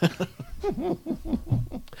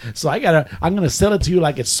 So I'm gonna sell it to you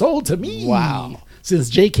like it's sold to me. Wow. Since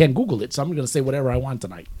Jay can't Google it, so I'm gonna say whatever I want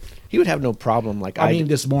tonight. He would have no problem like I I mean do,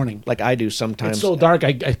 this morning. like I do sometimes It's so dark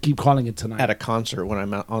I keep calling it tonight. at a concert when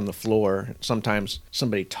I'm out on the floor. Sometimes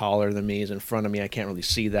somebody taller than me is in front of me. I can't really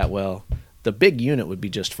see that well. The Big Unit would be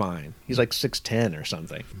just fine. He's like 6'10" or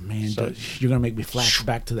something. Man, So- you're gonna make me flash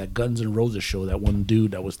back to that Guns N' Roses show. That one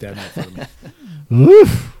dude that was standing in front of me.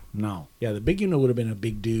 Oof. No, yeah, the Big Unit would have been a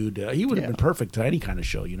big dude. He would have Yeah. been perfect to any kind of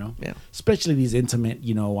show, you know. Yeah. Especially these intimate,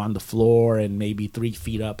 you know, on the floor and maybe 3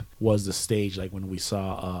 feet up was the stage. Like when we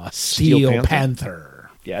saw Steel Panther? Panther.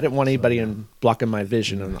 Yeah, I didn't want anybody in blocking my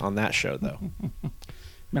vision on that show, though.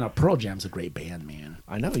 Man, Pearl Jam's a great band, man.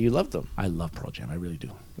 I know, you loved them. I love Pearl Jam. I really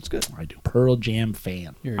do. That's good. I do. Pearl Jam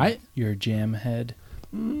fan. You're a jam head.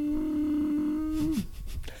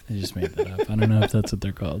 I just made that up. I don't know if that's what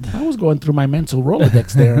they're called. I was going through my mental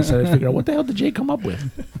Rolodex there and started to figure out what the hell did Jay come up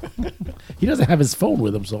with. He doesn't have his phone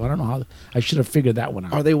with him, so I don't know how. I should have figured that one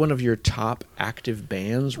out. Are they one of your top active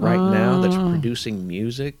bands right now that's producing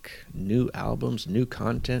music, new albums, new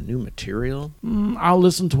content, new material? I'll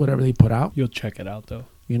listen to whatever they put out. You'll check it out though.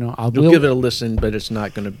 You know, I'll You'll give it a listen, but it's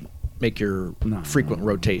not going to make your No, frequent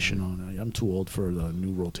rotation, No, I'm too old for the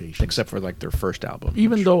new rotation. except for like their first album.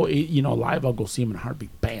 Even though you know, live, I'll go see them in a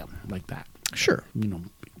heartbeat. Bam, like that. Sure. You know,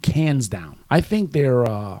 hands down. I think they're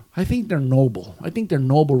noble. I think they're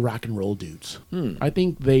noble rock and roll dudes. I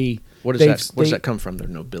think they. Where does that come from? Their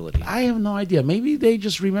nobility. I have no idea. Maybe they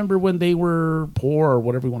just remember when they were poor or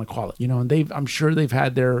whatever you want to call it. You know, and I'm sure they've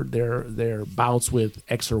had their bouts with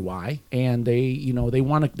X or Y, and they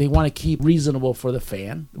want to keep reasonable for the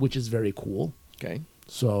fan, which is very cool. Okay.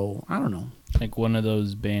 So I don't know. Like one of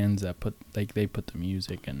those bands that they put the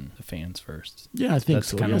music and the fans first. Yeah, I think That's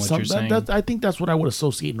so. kinda Yeah, what you're saying. I think that's what I would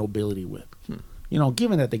associate nobility with. You know,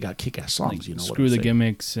 given that they got kick-ass songs, Like, you know, what screw I'm the saying.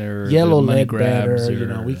 gimmicks or Yellow the money Lead grabs. Better, Or, you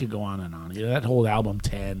know, we could go on and on. You know, that whole album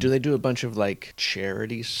 10. Do they do a bunch of like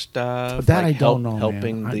charity stuff? But that like I don't know,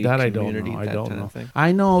 helping man. the That community, I that don't kind know. of thing?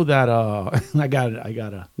 I know that I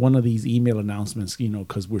got one of these email announcements, you know,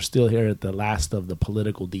 because we're still here at the last of the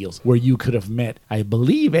political deals where you could have met, I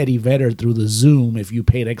believe, Eddie Vedder through the Zoom if you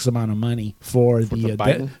paid X amount of money for the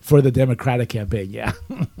Biden? for the Democratic campaign. Yeah.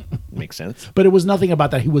 Makes sense. But it was nothing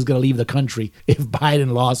about that he was going to leave the country if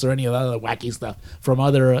Biden lost or any of the other wacky stuff from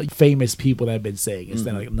other famous people that have been saying. It's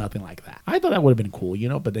like nothing like that. I thought that would have been cool, you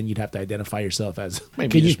know, but then you'd have to identify yourself as.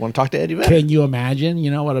 Maybe you just want to talk to Eddie Vedder. Can you imagine?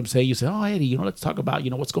 You know what I'm saying? You say, "Oh, Eddie, you know, let's talk about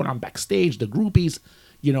what's going on backstage, the groupies."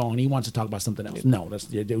 You know, and he wants to talk about something else. No,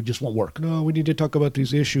 it just won't work. No, we need to talk about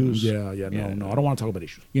these issues. No, I don't want to talk about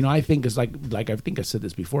issues. You know, I think it's like I think I said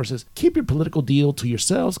this before. It says keep your political deal to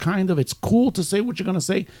yourselves. Kind of, it's cool to say what you're gonna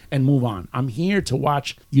say and move on. I'm here to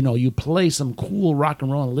watch. You know, you play some cool rock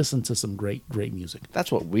and roll and listen to some great music.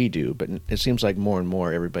 That's what we do, but it seems like more and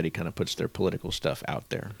more everybody kind of puts their political stuff out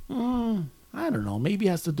there. I don't know. Maybe it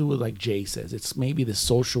has to do with, like Jay says, it's maybe the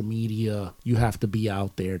social media. You have to be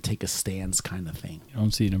out there, take a stance, kind of thing. You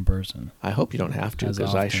don't see it in person. I hope you don't have to, As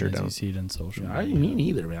because I often sure as You don't. see it in social I media. mean,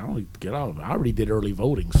 either man. I don't get out. I already did early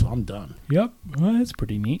voting, so I'm done. Yep. Well, that's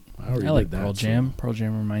pretty neat. I already I like did that, Pearl so- Jam. Pearl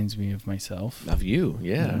Jam reminds me of myself. Of you,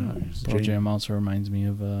 yeah. Pearl Jam also reminds me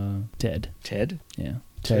of Ted. Ted? Yeah.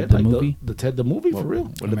 Ted the like movie. The Ted the movie, for real.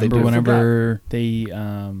 What did they Remember do? whenever they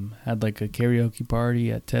had like a karaoke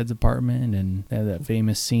party at Ted's apartment, and they had that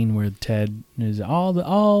famous scene where Ted is all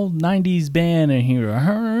 90s band, and he you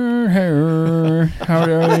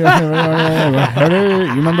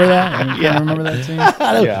remember that? Yeah. Remember that scene?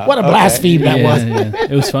 Yeah, What a okay. blaspheme that was. Yeah.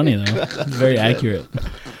 It was funny though. Very accurate.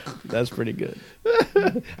 That's pretty good.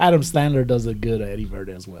 Adam Sandler does a good Eddie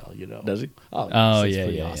Vedder as well, you know. Does he? Oh it's yeah,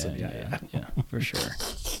 pretty yeah, awesome. yeah, for sure.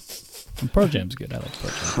 And Pearl Jam's good. I like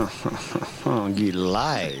Pearl Jam. Oh, he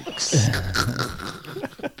likes.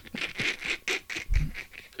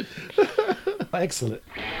 Excellent.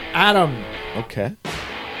 Adam, Okay.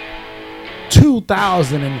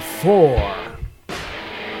 2004.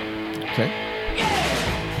 Okay.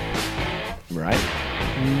 Right.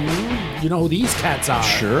 You know who these cats are?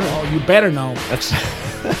 Sure. Oh, you better know. That's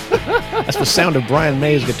that's the sound of Brian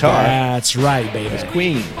May's guitar. That's right, baby. It's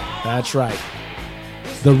Queen. That's right.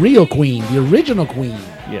 The real queen, the original queen,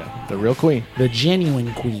 Yeah, the real Queen. the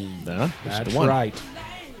genuine queen. That's That's the one. right.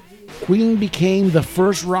 Queen became the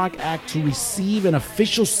first rock act to receive an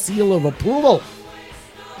official seal of approval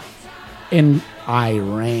in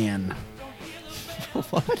Iran.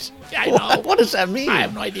 What? I know. What does that mean? I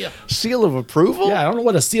have no idea. Seal of approval? Yeah, I don't know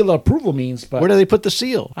what a seal of approval means, but Where do they put the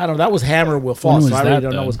seal? I don't know. That was Hammer Will Fall, When so was I really that,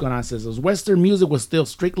 don't know though? what's going on. It says Western music was still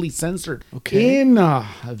strictly censored Okay. in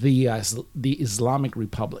the Islamic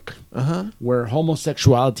Republic, where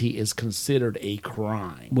homosexuality is considered a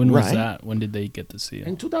crime. When was Right. that? When did they get the seal?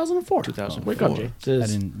 In 2004. 2004. Wake up, Jay. It I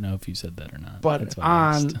says, didn't know if you said that or not. But That's why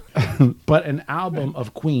I asked. but an album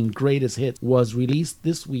of Queen greatest hits was released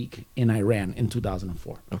this week in Iran in 2004.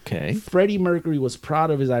 Okay. Freddie Mercury was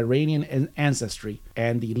proud of his Iranian ancestry,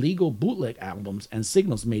 and the illegal bootleg albums and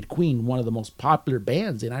singles made Queen one of the most popular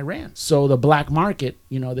bands in Iran. So the black market,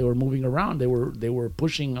 you know, they were moving around. They were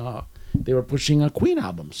pushing Queen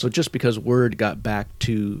albums. So just because word got back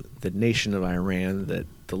to the nation of Iran that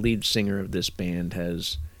the lead singer of this band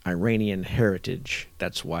has Iranian heritage,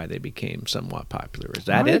 that's why they became somewhat popular. Is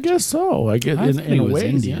that I it? guess so. I guess I in think it a was way,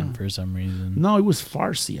 Indian yeah. for some reason. No, it was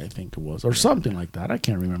Farsi, I think it was, or something like that. I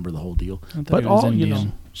can't remember the whole deal. thought But it was all you Indian.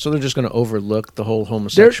 know, So they're just going to overlook the whole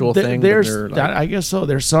homosexual thing? but There's, they're like- I guess so.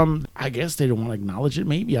 There's some. I guess they don't want to acknowledge it.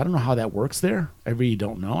 Maybe I don't know how that works there. I really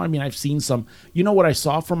don't know. I mean, I've seen some. You know what I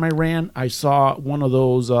saw from Iran? I saw one of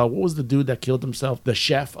those. What was the dude that killed himself? The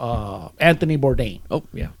chef, Anthony Bourdain. Oh,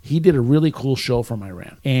 yeah. He did a really cool show from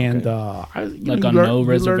Iran, and Like on No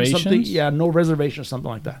Reservations? Yeah, No Reservations, something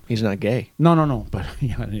like that. He's not gay. No. But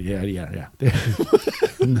yeah.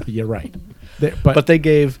 No, you're right. But they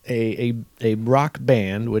gave a rock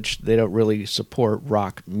band, which they don't really support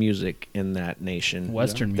rock music in that nation.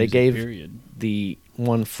 Western They music, gave period. the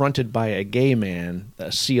one fronted by a gay man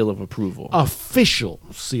a seal of approval. official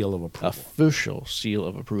seal of approval. Official seal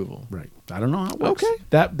of approval. Right. I don't know how it works. Okay.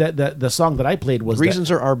 That the song that I played was Reasons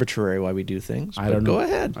are arbitrary why we do things. I but don't know. Go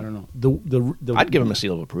ahead. I don't know. The I'd give him a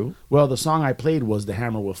seal of approval. Well, the song I played was "The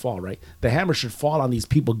Hammer Will Fall." Right. The hammer should fall on these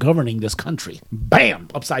people governing this country. Bam!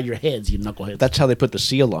 Upside your heads, you knuckleheads. That's how they put the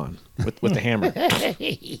seal on with the hammer.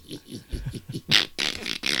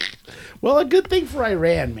 Well, a good thing for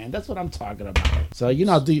Iran, man. That's what I'm talking about. So you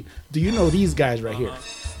know, do you know these guys right here?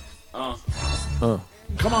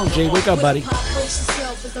 Come on, Jay, wake up, buddy.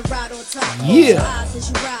 Yeah.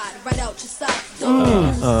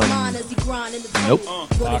 Nope.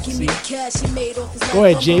 Go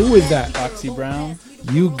ahead, Jay. Who is that? Foxy Brown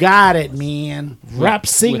You got it, man. Rap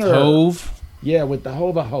singer. with Hove. Yeah, with the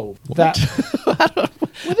Hova Hove. That.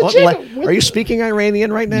 What, are you speaking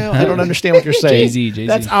Iranian right now? I don't understand what you're saying. Jay-Z.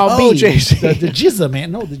 That's Al B. Oh, Jay-Z. The Jizza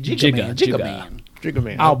man. No, the Jigga man. Jigga Jigga. man. Jigga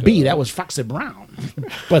man. Al B. That was Foxy Brown.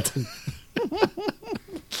 But.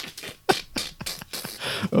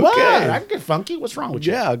 What? I can get funky. What's wrong with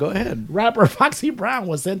you? Yeah, go ahead. Rapper Foxy Brown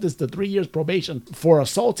was sentenced to 3 years probation for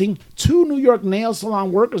assaulting 2 New York nail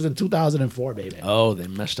salon workers in 2004, baby. Oh, they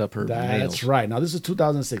messed up her That's nails. right. Now, this is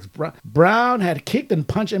 2006. Brown had kicked and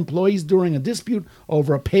punched employees during a dispute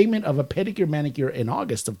over a payment of a pedicure manicure in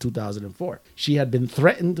August of 2004. She had been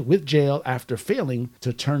threatened with jail after failing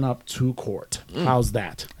to turn up to court. How's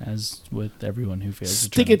that? As with everyone who fails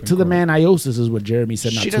Stick to it to the maniosis is what Jeremy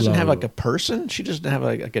said. Not She too doesn't long have like ago. a person? She doesn't have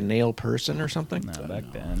like a nail person or something? No, back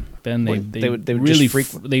then. Then Wait, they they would would really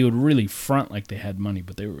just they would really front like they had money,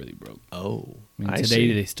 but they were really broke. Oh, I mean, I today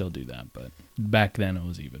see. they still do that, but back then it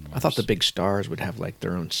was even worse. I thought the big stars would have like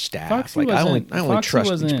their own staff. Foxy Like I only Foxy trust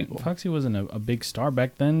these wasn't, people. Foxy wasn't a big star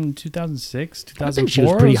back then. 2006, 2004. I think she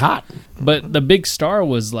was pretty hot. But the big star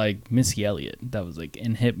was like Missy Elliott. That was like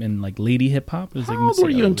in like lady hip hop. It was like How old Missy were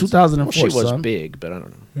you in Elliott was- 2004, Well, she was son? big, but I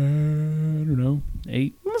don't know. I don't know,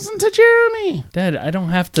 8. Listen to Jeremy. Dad, I don't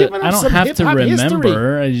have to. Giving I us don't some have to hip-hop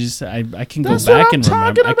remember. I can That's go what back I'm and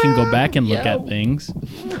remember. I talking can go about. back and look Yo. at things.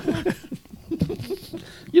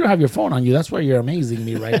 You don't have your phone on you. That's why you're amazing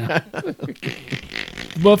me right now.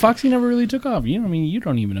 Well, Foxy never really took off. You know, I mean, you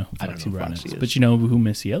don't even know who I don't Foxy know who Brown Foxy is, is. but you know who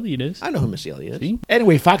Missy Elliott is. I know who Missy Elliott is. See?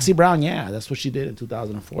 Anyway, Foxy Brown, yeah, that's what she did in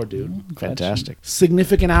 2004, dude. Fantastic.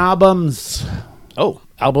 Significant albums. Oh,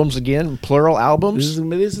 albums again, plural albums.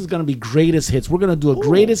 This is going to be greatest hits. We're going to do a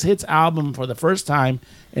greatest hits album for the first time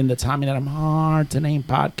in the Tommy and Adam Hard to Name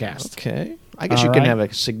podcast. Okay. I guess All you can right. have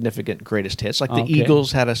a significant greatest hits, like the Okay.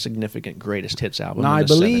 Eagles had a significant greatest hits album. Now in I the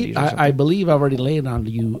believe 70s or I something. believe I already laid on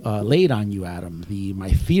you, Adam.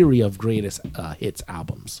 My theory of greatest hits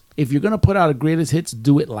albums. If you're gonna put out a greatest hits,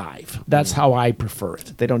 do it live. That's how I prefer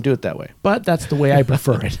it. They don't do it that way. But that's the way I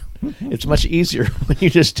prefer it. It's much easier when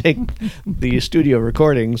you just take the studio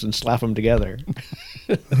recordings and slap them together.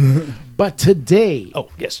 But today, Oh,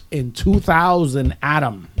 yes. in 2000,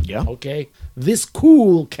 Adam. Yeah. Okay. This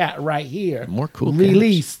cool cat right here. More cool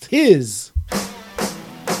released his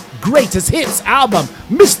greatest hits album,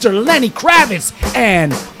 Mr. Lenny Kravitz,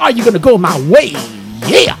 and Are You Gonna Go My Way?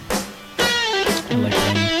 Yeah. I like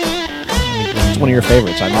Lenny. It's one of your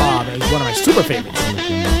favorites, I know. Ah, man, he's one of my super favorites.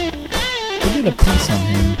 I did a piece on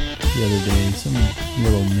him the other day. Some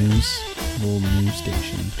little news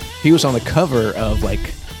station. He was on the cover of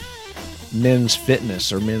like Men's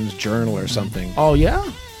Fitness or Men's Journal or something. Oh,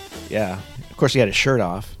 yeah? Yeah. Of course, he had his shirt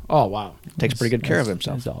off. Oh, wow. Takes pretty good care of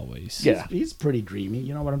himself. As always. Yeah. He's pretty dreamy.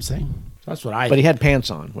 You know what I'm saying? That's what I But he think. had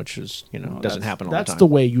pants on, which is, doesn't That's- happen all the time. That's the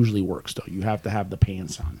way it usually works, though. You have to have the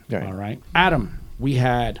pants on. Right. All right. Adam, we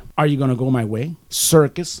had Are You Gonna Go My Way?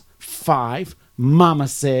 Circus, 5, Mama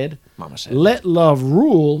Said, Mama Said. Let Love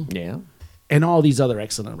Rule, Yeah. and all these other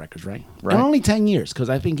excellent records, right? Right. And only 10 years, because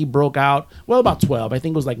I think he broke out, well, about 12. I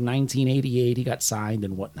think it was like 1988. He got signed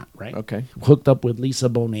and whatnot, right? Okay. Hooked up with Lisa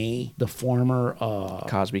Bonet, the former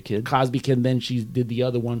Cosby Kid. Cosby Kid. Then she did the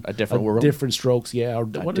other one. A Different World? Different Strokes, yeah. Or,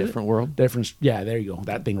 what is it? Different World? Different, yeah, there you go.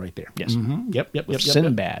 That thing right there. Yes. Mhm. Yep. With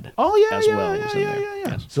Sinbad. Oh, yeah, as yeah, well. yeah, was in yeah, there. yeah.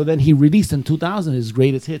 Yes. So then he released in 2000 his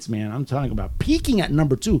greatest hits, man. I'm talking about peaking at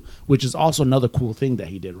number 2, which is also another cool thing that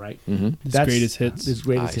he did, right? Mm-hmm. His greatest hits? His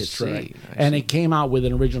greatest I hits, see, right? I And see. it came out with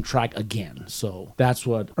an original track again. So that's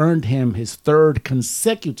what earned him his 3rd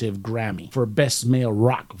consecutive Grammy for Best Male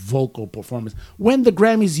Rock Vocal Performance, when the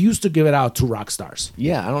Grammys used to give it out to rock stars.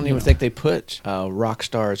 Yeah, I don't even think they put rock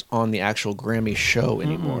stars on the actual Grammy show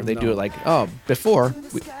anymore. They do it like, before,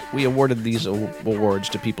 we awarded these awards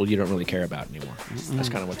to people you don't really care about anymore. That's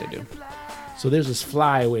kind of what they do. So there's this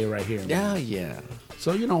flyaway right here. man. Yeah. So,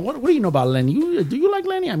 what do you know about Lenny? Do you like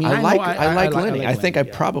Lenny? I mean, I know like Lenny. I think I yeah.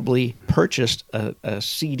 probably purchased a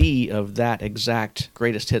CD of that exact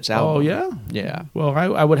greatest hits album. Oh, yeah? Yeah. Well,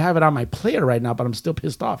 I would have it on my player right now, but I'm still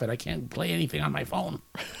pissed off and I can't play anything on my phone.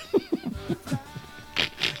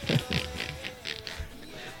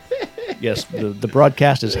 Yes, the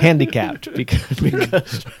broadcast is handicapped because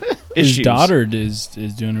His issues. daughter is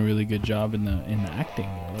doing a really good job in the acting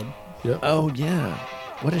world. Oh yeah.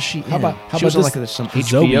 What is she in? How about she was on this- like some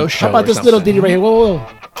Zoe. HBO show. How about or this little something. ditty right here? Whoa,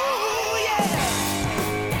 whoa.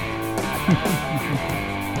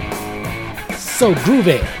 So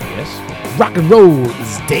groovy. Yes. Rock and roll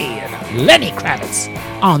is dead. Lenny Kravitz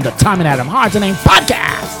on the Tom and Adam Hard to Name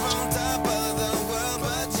podcast.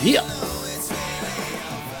 Yeah.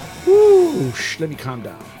 Woo, let me calm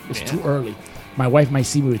down. It's too early. My wife might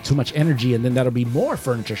see me with too much energy, and then that'll be more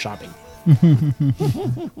furniture shopping.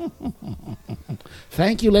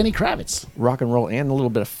 Thank you, Lenny Kravitz. Rock and roll and a little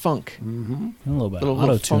bit of funk. A little bit Little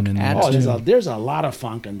auto tune funk in there. added. Oh, too. there's a lot of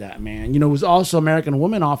funk in that, man. It was also American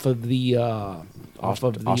Woman off of the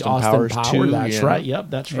Austin Powers Power. 2, That's yeah. right. Yep,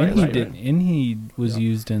 that's right. And he right, did, right. and he was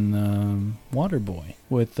used in Waterboy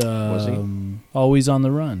with Was he? Always on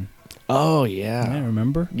the Run. Oh Yeah, yeah.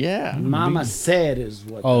 remember? Yeah. Mama Said is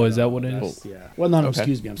what. Oh, is that what it that's- is? Yeah. Well, no, Okay.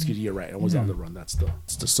 excuse me. You're right. I was on the run. That's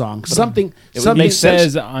the song. Something. it would something make sense.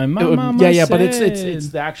 Says I'm my It would- mama Yeah, but it's said."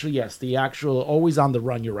 the actual Always on the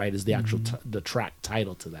Run. You're right. Is the actual the track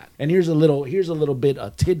title to that. And here's a little bit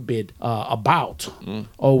a tidbit about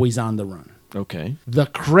Always on the Run. Okay. The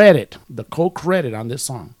co-credit on this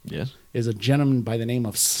song Yes. is a gentleman by the name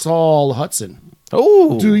of Saul Hudson.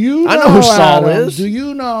 Oh. Do you? I know who Saul Adam, is. Do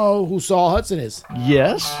you know who Saul Hudson is?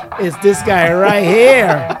 Yes. It's this guy right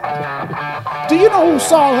here. Do you know who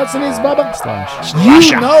Saul Hudson is, Bubba? Slash.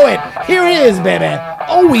 You know it. Here it is, baby.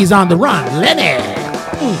 Always on the run, Lenny.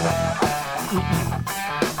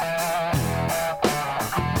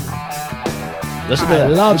 Listen to I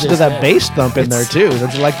that. love Listen this, to that man. bass thump in there too.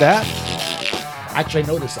 Don't you like that? Actually, I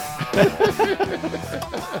know this song.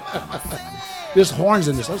 There's horns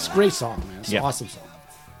in this. That's a great song, man. It's an Yeah. awesome song.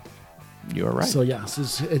 You are right. So yeah,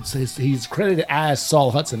 he's credited as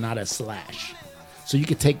Saul Hudson, not as Slash. So you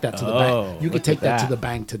could take that to the bank. You could look take at that to that. the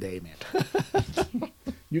bank today, man.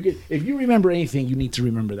 You could, if you remember anything, you need to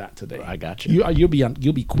remember that today. I got you.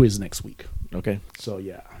 You'll be quizzed next week. Okay. So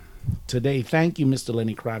yeah, today, thank you, Mr.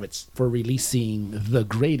 Lenny Kravitz, for releasing the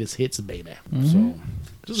greatest hits, baby.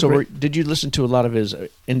 So did you listen to a lot of his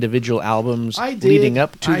individual albums I did. leading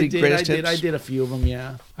up to the did, greatest I hits? did. I did a few of them.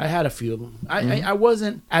 Yeah, I had a few of them. I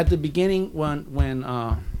wasn't at the beginning when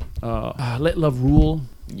Let Love Rule.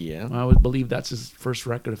 Yeah. I would believe that's his first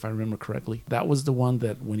record, if I remember correctly. That was the one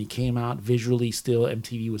that when he came out, visually still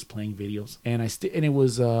MTV was playing videos, and it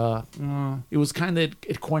was kind of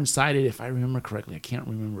it coincided, if I remember correctly. I can't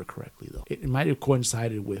remember correctly though. It might have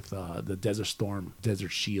coincided with the Desert Storm,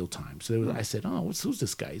 Desert Shield time. So I said, oh, who's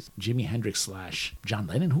this guy? Jimi Hendrix / John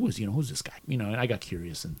Lennon. Who's this guy? And I got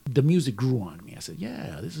curious, and the music grew on me. I said,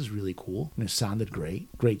 yeah, this is really cool, and it sounded great.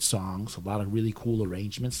 Great songs, a lot of really cool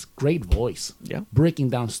arrangements, great voice. Yeah. Breaking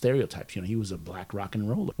down stereotypes. He was a black rock and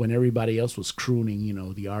roller when everybody else was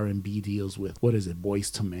crooning, the R&B deals with, what is it,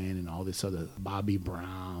 Boyz II Men and all this other, Bobby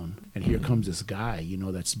Brown. And here comes this guy,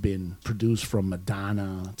 that's been produced from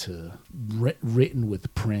Madonna to written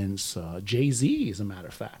with Prince, Jay-Z, as a matter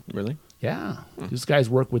of fact. Really? Yeah, this guy's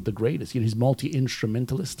worked with the greatest. He's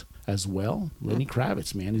multi-instrumentalist as well. Lenny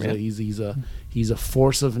Kravitz, man, he's a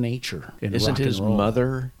force of nature in Isn't rock and his roll.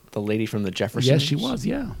 mother the lady from the Jeffersons? Yes, she was.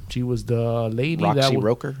 Yeah, she was the lady. Roxy that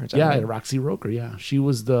Roker? Is that Yeah, her name? Roxy Roker. Yeah, she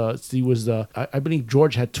was the. I believe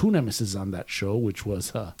George had two nemesis on that show, which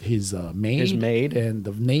was his maid, and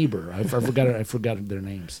the neighbor. I forgot. I forgot their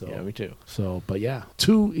names. So Yeah, me too. So, but yeah,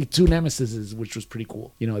 two nemesis, which was pretty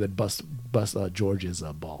cool. That bust George's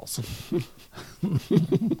balls.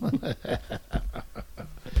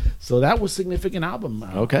 So that was significant album.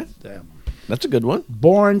 Okay. That's a good one.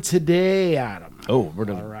 Born Today, Adam. Oh,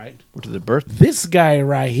 we're All right. to the birth. This guy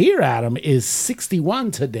right here, Adam, is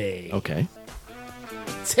 61 today. Okay.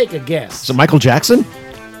 Take a guess. So Michael Jackson?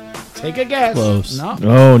 Take a guess. Close. No.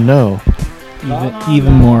 Oh, no.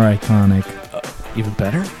 Even more iconic, Even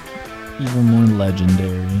better? even more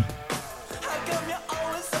legendary.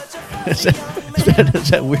 Is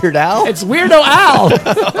that Weird Al? It's Weirdo Al.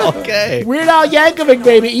 Okay. Weird Al Yankovic,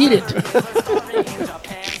 baby. Eat it.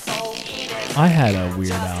 I had a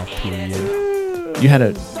Weird Al period. You had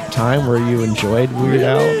a time where you enjoyed Weird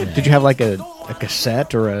Al? Did you have like a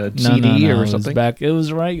cassette or a No, CD no, or it something?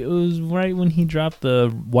 was right when he dropped the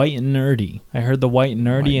White and Nerdy. I heard the White and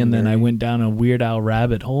Nerdy, White and and then I Nerdy. went down a Weird Al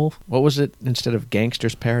rabbit hole. What was it instead of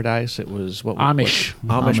Gangster's Paradise? It was what? Amish.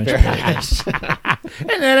 Amish Amish Paradise.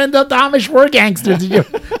 And then the Amish were gangsters.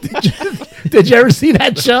 Did you ever see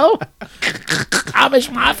that show? Amish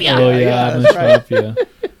Mafia. Oh yeah, that's Amish Mafia.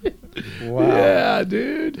 Wow. Yeah,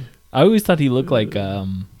 dude. I always thought he looked like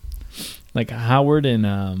Howard in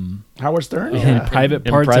Howard Stern. in Private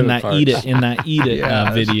Parts in Private that Parts. Eat It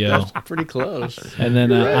Yeah, video. That's pretty close. And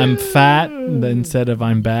then I'm fat instead of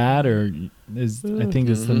I'm bad, or I think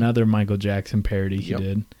it's another Michael Jackson parody he Yep.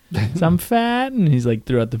 did. So I'm fat, and he's like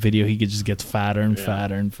throughout the video he just gets fatter and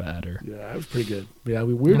fatter and fatter. Yeah, that was pretty good. Yeah,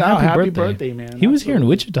 Weird Well, Al, happy birthday, man. He was here in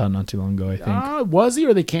Wichita not too long ago, I think. Was he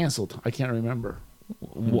or they canceled? I can't remember.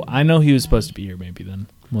 Well, I know he was supposed to be here. Maybe then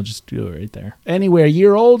we'll just do it right there. Anyway, a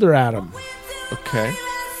year older, Adam. Okay.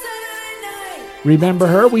 Remember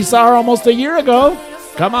her? We saw her almost a year ago.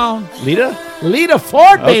 Come on. Lita? Lita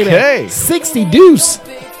Ford, baby. Okay. 60 deuce.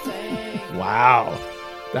 Wow.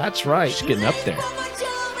 That's right. She's getting up there.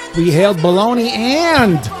 We hailed Baloney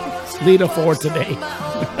and Lita Ford today.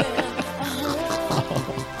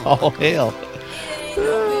 All hail.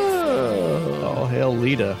 All hail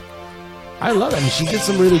Lita. I love it. I mean, she did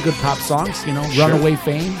some really good pop songs, Runaway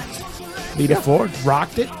Fame. Lita Ford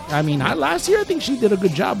rocked it. I mean, last year I think she did a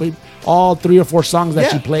good job with all 3 or 4 songs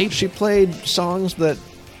that she played. She played songs that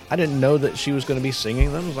I didn't know that she was going to be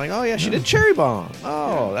singing them. I was like, oh, yeah, she did Cherry Bomb.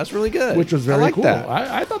 Oh, that's really good. Which was very I like cool. that.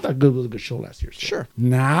 I thought that was a good show last year. So. Sure.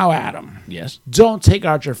 Now, Adam, Yes. don't take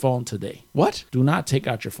out your phone today. What? Do not take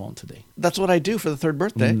out your phone today. That's what I do for the third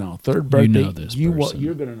birthday. No, third birthday. know this You're person.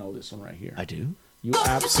 going to know this one right here. I do. You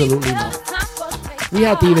absolutely know. We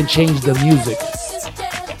had to even change the music.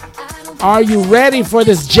 Are you ready for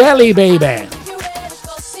this jelly, baby?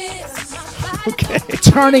 Okay.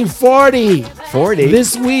 Turning 40 40.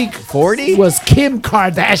 this week 40? was Kim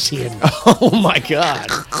Kardashian. Oh, my God.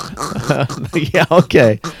 Yeah,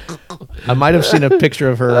 okay. I might have seen a picture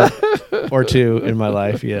of her or two in my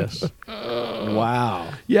life, yes. Wow.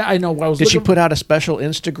 Yeah, I know. I was Did she looking- put out a special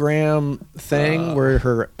Instagram thing where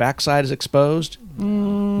her backside is exposed?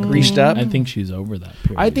 Greased up. I think she's over that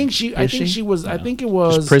period. I think she was. I think it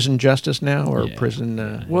was Just prison justice now, or Yeah.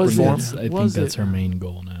 prison Was reform. it? I think Was that's it? her main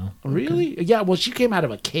goal now. Really? Yeah. Well, she came out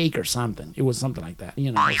of a cake or something. It was something like that.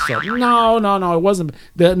 You know. So, no, it wasn't.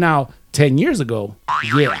 Now, 10 years ago,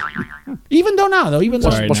 yeah. Even though now, though, even though.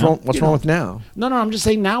 Sorry, What's now? wrong? What's wrong with now? No, I'm just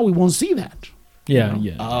saying now we won't see that. Yeah,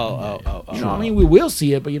 yeah. Oh. You know, I mean, we will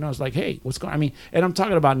see it, but it's like, hey, what's going? I mean, and I'm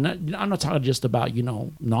talking about. I'm not talking just about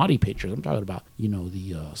naughty pictures. I'm talking about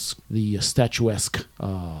the statuesque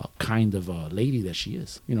kind of lady that she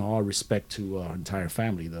is. All respect to our entire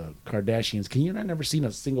family, the Kardashians. Can you? I've never seen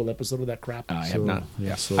a single episode of that crap. I have not.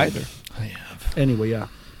 Yeah. So Either. I have. anyway, yeah.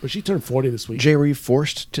 But she turned 40 this week. Jay, were you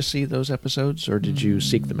forced to see those episodes, or did you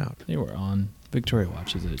seek them out? They were on. Victoria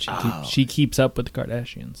watches it. She keeps up with the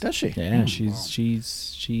Kardashians. Does she? Yeah, she's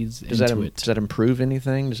Does that into it. does that improve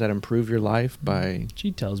anything? Does that improve your life by?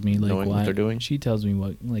 She tells me like knowing what they're doing? She tells me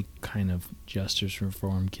what like kind of justice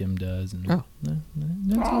reform Kim does, and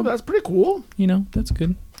Oh. That's pretty cool. that's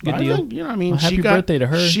good. Good I deal. think, I mean, Well, happy she got, birthday to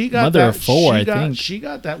her. She got Mother that, of four, she I got, think. She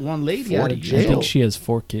got that one lady out 40. of I jail. think she has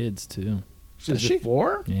 4 kids too. Is she? it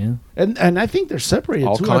 4? Yeah. And I think they're separated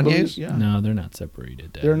All too. I believe. Kanye's? Yeah. No, they're not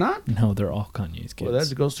separated. Dad. They're not? No, they're all Kanye's kids. Well,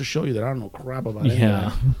 that goes to show you that I don't know crap about it.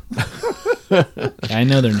 yeah. I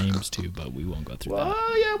know their names too, but we won't go through that.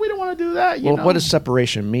 Well, yeah, we don't want to do that. Well, what does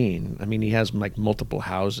separation mean? I mean, he has like multiple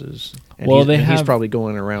houses. And Well, he's he's probably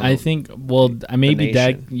going around. I think. Well, maybe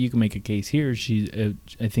that nation. you can make a case here.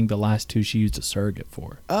 I think the last 2 she used a surrogate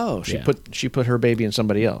for. Oh, Yeah. she put her baby in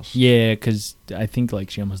somebody else. Yeah, because I think like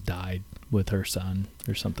she almost died with her son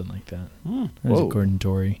or something like that. That was Whoa. according to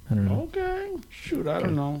Tori. I don't know. Okay. Shoot, I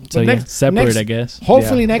don't know. So But yeah, separate, I guess.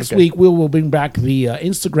 Hopefully Yeah, next okay. week we will bring back the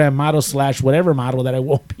Instagram model / whatever model that I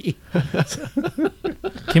won't be.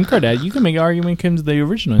 Kim Kardashian. You can make an argument Kim's the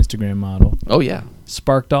original Instagram model. Oh yeah,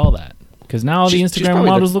 Sparked all that. Because now all the She's Instagram probably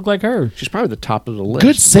models the- look like her. she's probably the top of the list.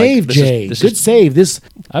 Good save, Like, this is- Jay. this Good is- save. This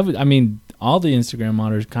I mean, all the Instagram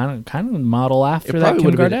models kind of model after It that probably Kim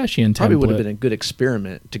would have Kardashian been, probably template. would have been a good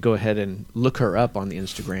experiment to go ahead and look her up on the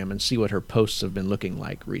Instagram and see what her posts have been looking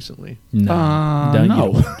like recently. No, no. you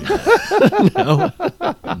don't wanna do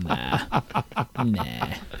that. Nah.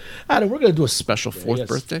 Adam, we're gonna do a Special fourth yes.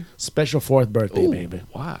 birthday. Special 4th birthday, Ooh, baby.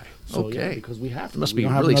 Why? So, okay, yeah, because we have to. It must We be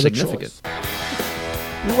don't have really another significant.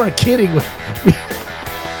 choice. We weren't kidding.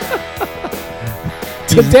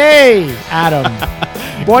 Today, Adam,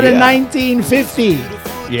 born in Yeah. 1950,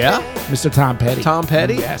 Yeah, Mr. Tom Petty. Tom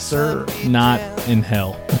Petty. Yes, sir. Not in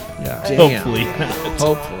hell. Yeah. Damn. Hopefully.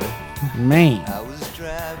 Hopefully, Man.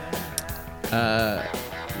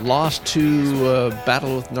 lost to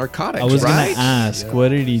battle with narcotics. I was right? gonna ask, what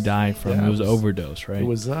did he die from? Yeah, it was it was- overdose, right? It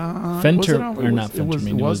was Fenter- was it or not it was, phentermine,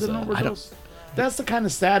 it was was, it an I overdose? That's the kind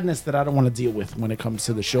of sadness that I don't want to deal with when it comes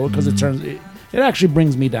to the show because it actually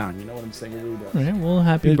brings me down. You know what I'm saying? It really does. All right, well,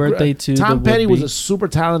 happy It- birthday to Tom the Petty was would-be. a super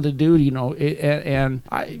talented dude, and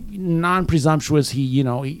non-presumptuous. He,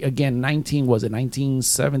 again,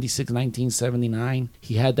 1976, 1979.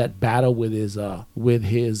 He had that battle with his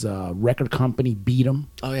record company, Beat 'Em.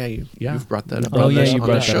 Oh yeah, Yeah. you've brought that up. Oh, on yeah, this- you on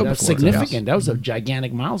brought this that show up. That's before. significant. That was a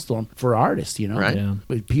gigantic milestone for artists, Right. Yeah.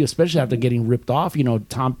 But especially after getting ripped off,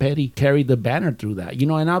 Tom Petty carried the banner through that,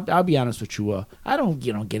 and I'll be honest with you, I don't,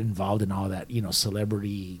 get involved in all that,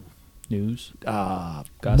 celebrity News.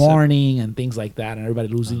 Gossip. Gossip. Mourning and things like that, and everybody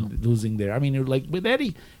losing their. I mean, like with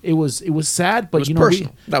Eddie, it was sad, but was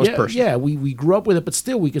personal. That was yeah, personal. Yeah, we grew up with it, but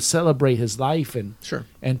still, we could celebrate his life and Sure.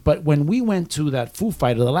 But when we went to that Foo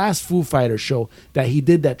Fighter, the last Foo Fighter show, that he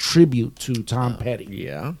did that tribute to Tom Petty,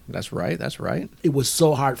 Yeah, that's right. That's right. it was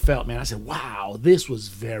so heartfelt, man. I said, "Wow, this was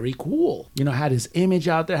very cool." Had his image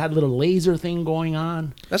out there, had a little laser thing going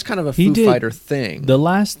on. That's kind of a He Foo did- Fighter thing. The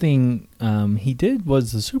last thing he did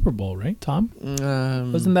was the Super Bowl, right, Tom?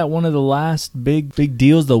 Wasn't that one of the last big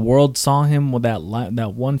deals? The world saw him with that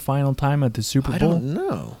one final time at the Super I Bowl. don't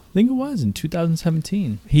know. I think it was in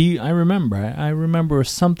 2017. I remember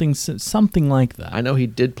something like that. I know he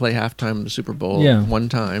did play halftime in the Super Bowl Yeah. one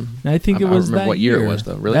time. I think it I was don't remember that what year it was,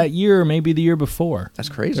 though. Really? That year, or maybe the year before. That's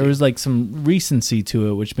crazy. There was like some recency to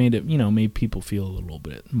it, which made it, made people feel a little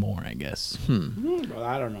bit more, I guess. Well,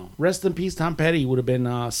 I don't know. Rest in peace, Tom Petty. Would have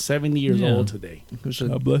been 70 years Yeah. old today. He was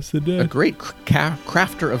God bless the a dead. great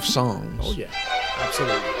crafter of songs. Oh yeah,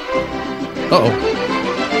 absolutely.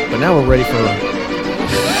 Uh-oh. But now we're ready for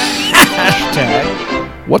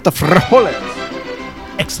hashtag what the frijoles.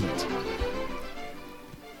 Excellent.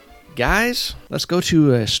 Guys, let's go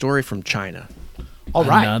to a story from China. All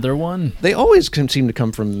right. Another one. They always seem to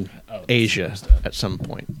come from Asia at some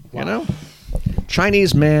point, you know?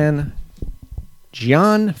 Chinese man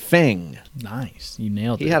Jian Feng. Nice. You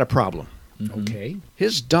nailed He it. had a problem. Okay.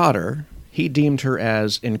 His daughter, he deemed her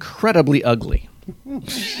as incredibly ugly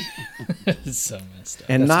It's so messed up.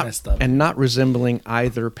 and That's messed up. not resembling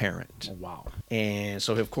either parent. Oh, wow. And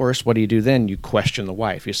so, of course, what do you do then? You question the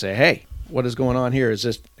wife. You say, "Hey, what is going on here?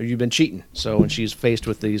 Have you been cheating?" So when she's faced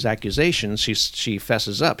with these accusations, she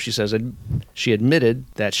fesses up. She says she admitted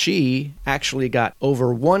that she actually got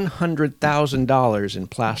over $100,000 in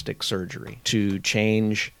plastic surgery to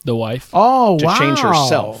change The wife. Oh, wow. change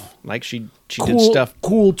herself. Like she did stuff.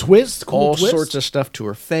 Cool twist. Cool All twist. sorts of stuff to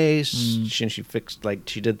her face. She fixed, like,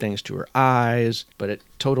 she did things to her eyes, but it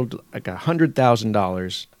totaled like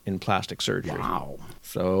 $100,000 in plastic surgery. Wow.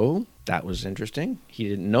 So that was interesting. He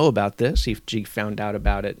didn't know about this. He found out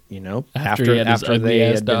about it, After he had his after they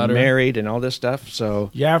ugly-ass had been daughter. married and all this stuff. So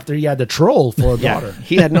Yeah, after he had the troll for a daughter.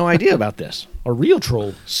 he had no idea about this. A real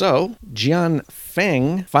troll. So Jian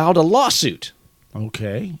Feng filed a lawsuit.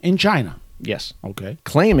 Okay. In China. Yes, Okay.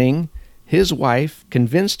 claiming his wife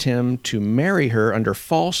convinced him to marry her under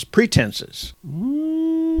false pretenses.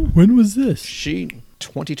 When was this?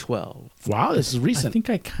 2012. Wow, this is I recent. think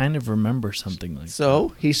I kind of remember something like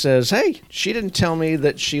So he says, "Hey, she didn't tell me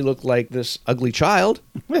that she looked like this ugly child.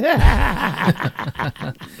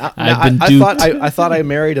 I've been duped. I thought I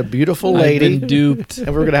married a beautiful I've lady, been duped. and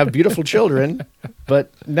we were going to have beautiful children,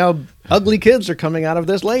 but now ugly kids are coming out of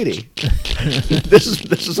this lady.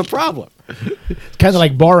 This is a problem." Kind of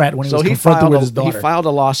like Borat when he was confronted with his daughter. he filed a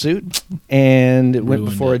lawsuit, and it went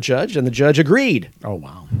Ruined before a it. judge, and the judge agreed, Oh,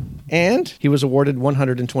 wow. and he was awarded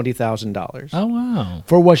 $120,000. Oh wow!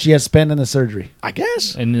 For what she had spent in the surgery. I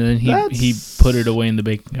guess. And then he That's- put it away in the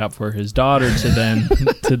bank account for his daughter to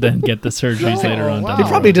then get the surgeries later on. wow. down He the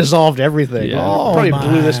probably road. dissolved everything. Yeah. Oh, Probably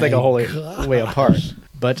blew this thing a my whole way apart.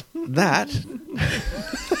 But that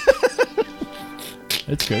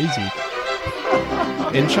It's crazy.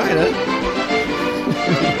 in China, you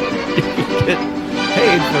get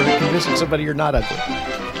paid for convincing somebody you're not ugly.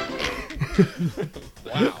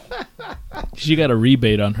 She got a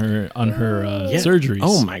rebate on her surgeries.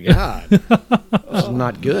 Oh my god, this is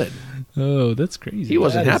not good. Oh, that's crazy. He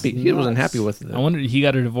wasn't That is happy. He wasn't nuts. happy with it. I wonder, he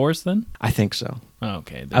got a divorce then? I think so. Oh,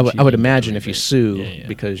 okay. I would Then she didn't imagine get if the you rebate. sue Yeah.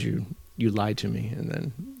 because you lied to me, and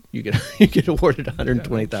then you get awarded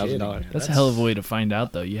 $120,000. That's a hell of a way to find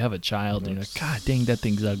out, though. You have a child, and you're like, God dang, that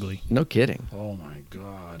thing's ugly. No kidding. Oh, my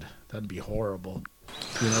God. That'd be horrible.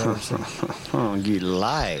 You know what I'm saying? Oh, you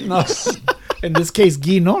lied. No. In this case,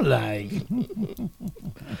 Guy no like.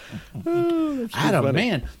 Adam,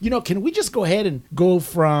 man. Can we just go ahead and go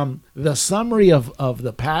from the summary of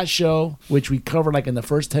the past show, which we covered like in the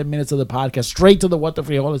first 10 minutes of the podcast, straight to the What the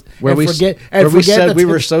Frijoles, Where we said we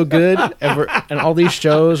were so good, and all these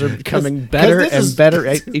shows are becoming better this and is-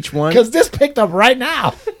 better each one. Because this picked up right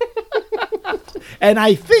now. And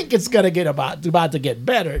I think it's going to get about to get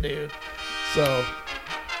better, dude. So...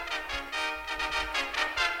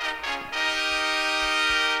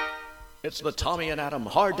 It's the Tommy and Adam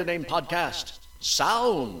Hard to Name podcast.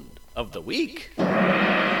 Sound of the week.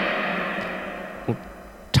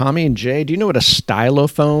 Tommy and Jay, do you know what a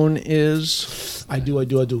stylophone is? I do.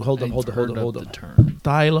 Hold I've heard of the up. term.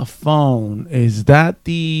 Stylophone. Is that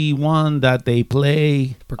the one that they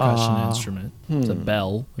play? Percussion instrument. It's a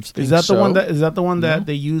bell. Is that the so. one that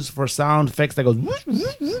they use for sound effects that goes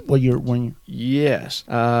when you Yes.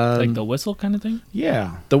 Like the whistle kind of thing?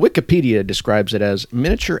 yeah. The Wikipedia describes it as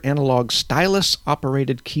miniature analog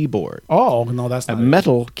stylus-operated keyboard. Oh no, that's A not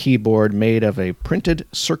metal keyboard made of a printed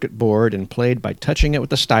circuit board and played by touching it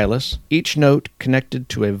with a stylus, each note connected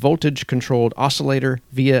to a voltage-controlled oscillator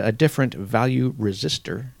via a different value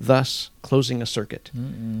resistor, thus closing a circuit.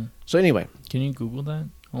 So anyway, Can you Google that?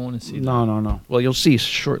 I want to see that. No. well, you'll see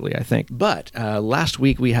shortly, I think. But last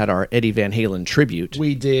week we had our Eddie Van Halen tribute,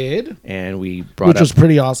 We did, and we brought which up was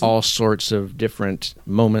pretty awesome. all sorts of different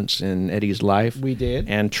moments in Eddie's life. We did.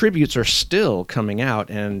 And tributes are still coming out,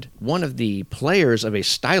 and one of the players of a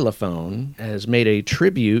stylophone has made a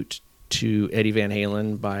tribute to Eddie Van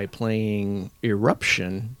Halen by playing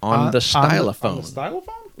Eruption on the stylophone. On the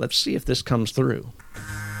stylophone? Let's see if this comes through.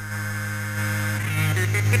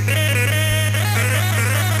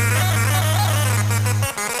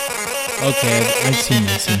 Okay, I've seen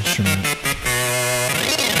this instrument.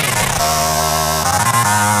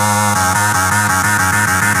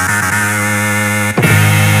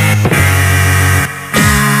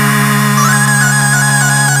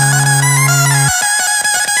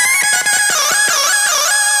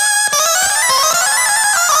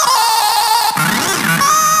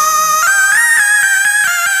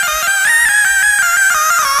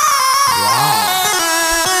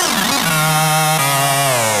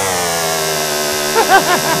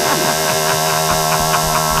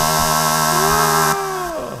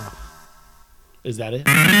 Is that it?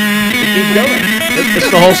 Keep going.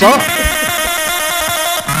 It's the whole song.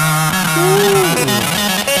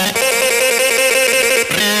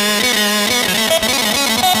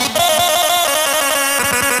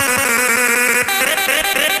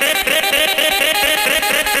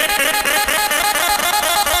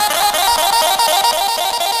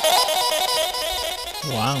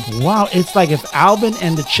 Wow, it's like if Alvin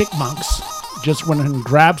and the Chickmunks just went and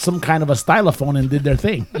grabbed some kind of a stylophone and did their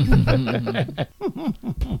thing.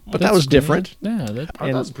 But that was different. Yeah,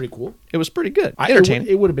 That was pretty cool. It was pretty good. It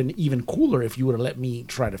Entertaining. would have been even cooler if you would have let me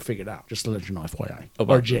try to figure it out. Just to let you know, FYI.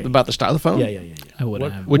 or Jay. About the stylophone? Yeah. I would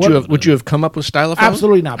What- have. Would you have come up with stylophone?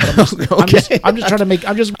 Absolutely not. But I'm just trying to make.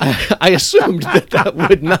 I'm just. I assumed that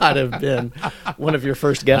would not have been one of your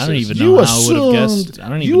first I guesses. don't even You know how I would have assumed. guessed. I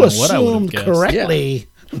don't even You know what I would have assumed guessed. correctly.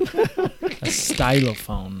 A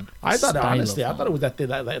stylophone. I thought honestly, I Stylophone. thought it was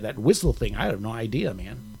that whistle thing. I have no idea,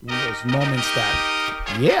 man. One of those moments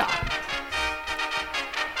that, yeah.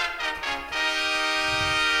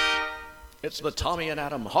 It's the Tommy and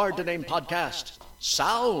Adam Hard to Name podcast.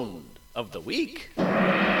 Sound of the week. I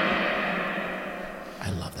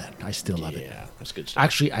love that. I still love it. Yeah, that's good stuff.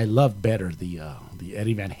 Actually, I love better the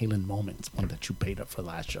Eddie Van Halen moments, one that you paid up for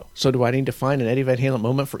last show. So do I need to find an Eddie Van Halen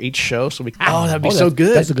moment for each show? So we. Oh, that'd be so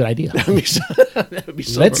good. That's a good idea. That would be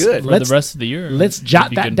so Let's- good. For Let's- the rest of the year. Let's if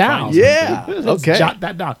jot you that can down. find Yeah. Let's Okay. jot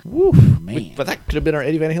that down. Woo, man. But that could have been our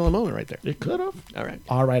Eddie Van Halen moment right there. It could have. All right.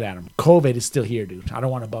 All right, Adam. COVID is still here, dude. I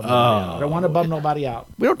don't want to bum nobody out. I don't want to bum nobody out.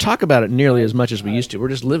 We don't talk about it nearly as much as we used to. We're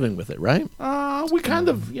just living with it, right? We kind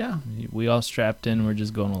of, yeah. We all strapped in. We're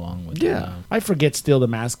just going along with Yeah. it. now. I forget still the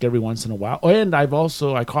mask every once in a while. And I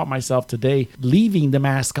caught myself today leaving the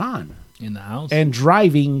mask on In the house. and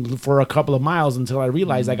driving for a couple of miles until I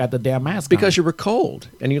realized I got the damn mask Because on. you were cold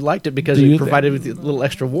and you liked it because Do you you provided with a little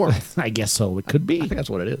extra warmth. I guess so. It could I be. think that's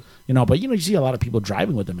what it is. But you see a lot of people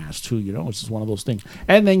driving with the mask too, it's just one of those things.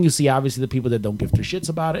 And then you see obviously the people that don't give two shits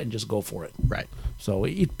about it and just go for it. Right. So,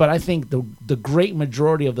 but I think the great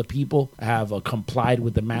majority of the people have complied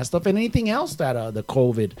with the mask stuff and anything else that the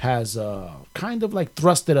COVID has kind of like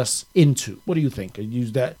thrusted us into. What do you think?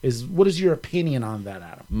 What is your opinion on that,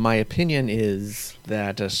 Adam? My opinion is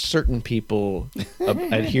that certain people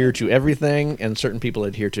adhere to everything and certain people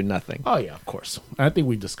adhere to nothing. Oh yeah, of course. I think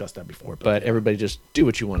we've discussed that before. But everybody just do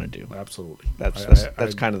what you want to do. absolutely,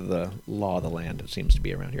 That's kind of the law of the land, it seems to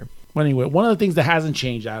be around here. Well, anyway, one of the things that hasn't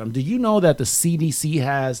changed, Adam, do you know that the CDC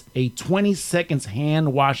has a 20 seconds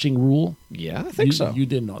hand washing rule? Yeah, I think so. You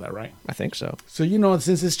didn't know that, right? I think so. So,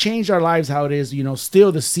 since it's changed our lives how it is,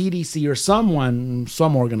 still the CDC or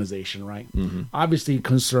some organization, right? Obviously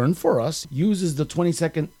concerned for us, uses the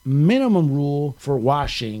 20-second minimum rule for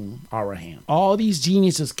washing our hands. All these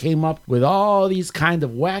geniuses came up with all these kind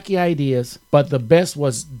of wacky ideas, but the best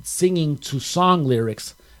was singing to song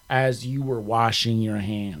lyrics as you were washing your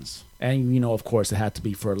hands. And, of course, it had to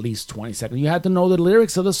be for at least 20 seconds. You had to know the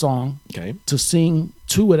lyrics of the song Okay. to sing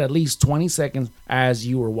to it at least 20 seconds as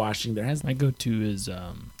you were washing their hands. My go-to is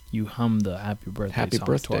you hum the Happy Birthday Happy song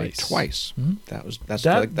birthday twice. That's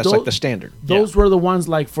That- like the standard. Those were the ones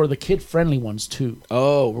like for the kid-friendly ones, too.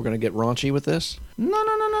 Oh, we're gonna get raunchy with this. No.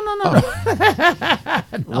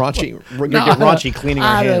 Raunchy. We're gonna get raunchy cleaning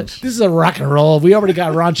our hands. This is a rock and roll. We already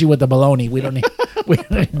got raunchy with the baloney. We don't need.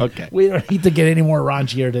 Okay. We don't need to get any more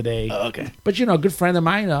raunchier today. Okay. But a good friend of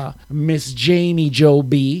mine, Miss Jamie Joe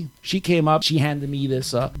B. She came up. She handed me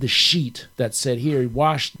this the sheet that said, "Here,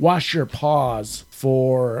 wash your paws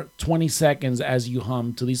for 20 seconds as you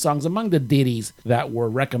hum to these songs." Among the ditties that were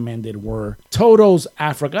recommended were Toto's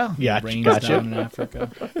 "Africa," Yeah, Rains gotcha. down in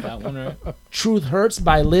Africa. That one, right? "Truth Hurts"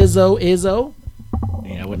 by Lizzo Izzo.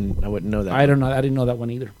 Yeah, I wouldn't know that. I don't know. I didn't know that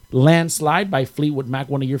one either. "Landslide" by Fleetwood Mac,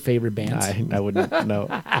 one of your favorite bands. I wouldn't know.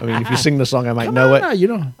 I mean, if you sing the song, I might know it. No, you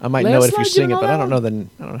know. I might know it if you Landslide, sing it, but I that don't one? know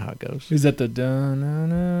I don't know how it goes. Is that the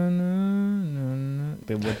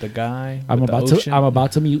with the guy? I'm with the about ocean? to. I'm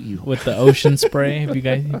about to mute you. with the ocean spray. Have you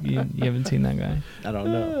guys? You haven't seen that guy? I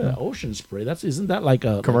don't know. Ocean spray. Isn't that like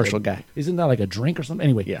a Commercial like a- guy. Isn't that like a drink or something?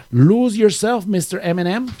 Anyway, Yeah. "Lose Yourself," Mr.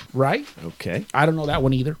 Eminem. Right? Okay. I don't know that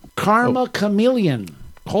one either. "Karma Chameleon,"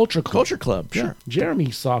 Culture Club. Culture Club. Yeah. Sure.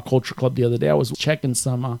 Jeremy saw Culture Club the other day. I was checking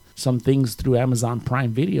some things through Amazon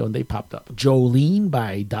Prime Video and they popped up. "Jolene"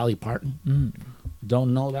 by Dolly Parton.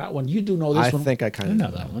 Don't know that one. You do know this I one. think I kind I of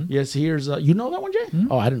know that one. Yes, here's you know that one, Jay?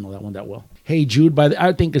 Oh, I didn't know that one that well. "Hey Jude" by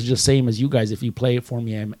I think it's just same as you guys. If you play it for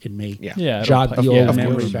me, it may Yeah. Yeah, I jog don't the play- yeah, old of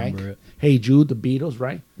memory course. back. Remember it. "Hey Jude," the Beatles,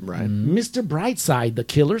 right? Right. "Mr. Brightside," the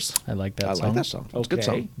Killers. I like that I song. like that song. It's a good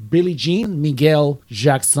song. "Billie Jean," Miguel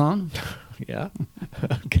Jackson. Yeah.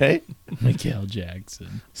 Okay. Michael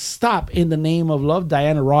Jackson. Stop in the Name of Love,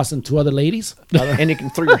 Diana Ross and two other ladies. And you can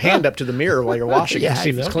throw your hand up to the mirror while you're washing and see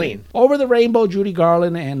if it's exactly. clean. Over the Rainbow, Judy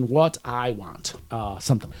Garland, and What I Want.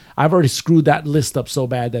 Something. I've already screwed that list up so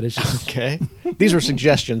bad that it's just... Okay. These were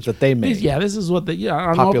suggestions that they made. Yeah, this is what the I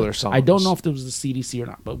don't Popular know if, songs. I don't know if it was the CDC or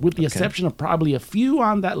not, but with the exception of probably a few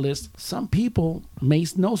on that list, some people may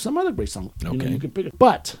know some other great songs. You know, Okay. you can pick it.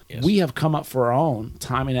 But Yes. we have come up for our own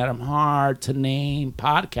Tommy and Adam hard to name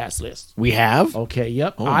podcast list. We have? Okay,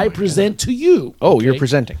 yep. Oh I my present to you. Oh, okay, you're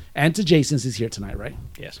presenting. and to Jason, since he's here tonight, right?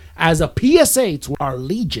 Yes. As a PSA to our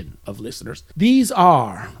legion of listeners, these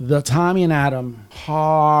are the Tommy and Adam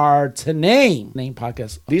hard to name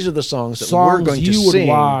podcast. These are the songs that Songs we're going to you would sing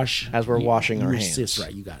wash as we're washing our your hands. sis,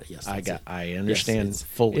 right? You got it. Yes, that's it. I understand Yes,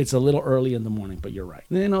 fully. It's a little early in the morning, but you're right.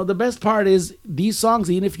 You know, the best part is these songs,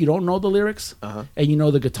 even if you don't know the lyrics and you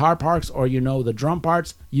know the guitar parts or you know the drum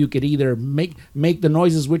parts, you could either make the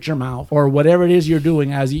noises with your mouth or whatever it is you're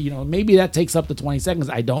doing as you know, maybe that takes up to 20 seconds.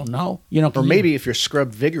 I don't know. You know, Or maybe if you're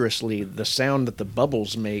scrubbed vigorously, the sound that the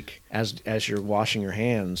bubbles make as you're washing your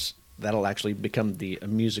hands, that'll actually become the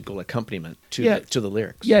musical accompaniment to the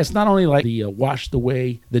lyrics. Yeah, it's not only like the Wash the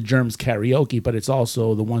Way the Germs karaoke, but it's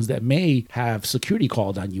also the ones that may have security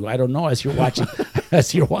called on you. I don't know as you're watching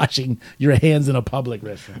as you're washing your hands in a public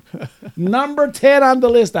restroom. Number 10 on the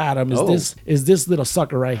list, Adam, is this little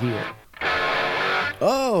sucker right here.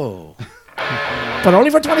 Oh, But only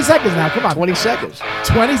for 20 seconds now. Come on. 20 seconds.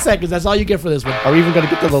 20 seconds. That's all you get for this one. Are we even going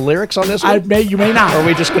to get to the lyrics on this one? You may not. Or are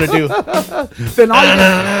we just going to do... Then all you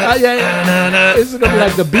This is going to be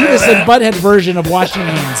like the Beavis and Butthead version of washing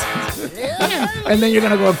hands. And then you're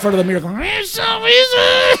going to go in front of the mirror going, "It's so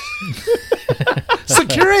easy."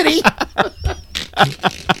 Security.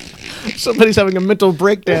 Somebody's having a mental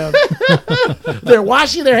breakdown. They're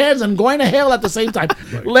washing their hands and going to hell at the same time.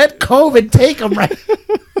 Let COVID take them, right?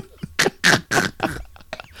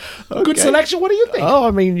 Good selection. What do you think? Oh,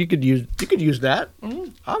 I mean, you could use that,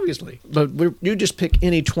 obviously. But you just pick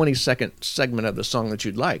any 20-second segment of the song that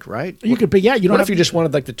you'd like, right? You could pick. Yeah, you don't What have if you just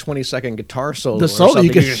wanted like the 20-second guitar solo? the or solo.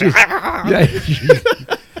 You something? could. just say,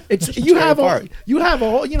 It's you have apart. a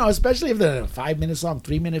whole, you know, especially if they're a 5-minute song,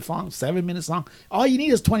 3-minute song, 7-minute song. All you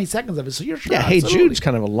need is 20 seconds of it. So you're sure. yeah, Hey absolutely. Jude's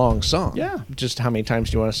kind of a long song. Yeah. Just how many times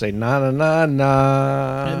do you want to say na na na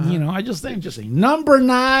na? And, you know, I just think number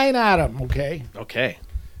 9, Adam. Okay, Okay.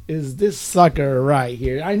 is this sucker right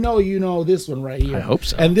here? I know you know this one right here. I hope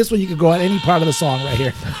so. And this one you could go on any part of the song right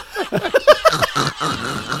here.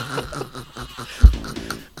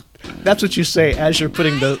 That's what you say as you're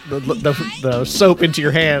putting the soap into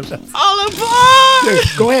your hands. Here,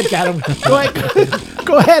 go ahead, Adam.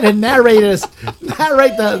 Go ahead and narrate us.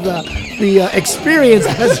 Narrate the experience.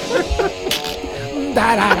 As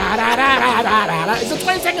Is it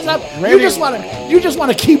 20 seconds up? You just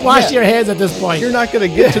want to keep washing your hands at this point. You're not going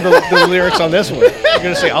to get to the lyrics on this one. You're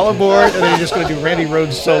going to say all aboard, and then you're just going to do Randy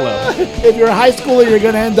Rhoads solo. If you're a high schooler, you're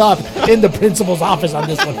going to end up in the principal's office on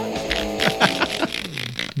this one.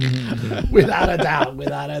 Without a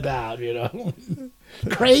doubt, you know.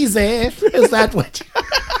 Crazy. Is that what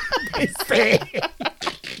they say?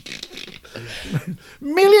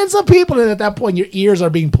 Millions of people, and at that point, your ears are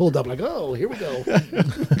being pulled up like, oh, here we go.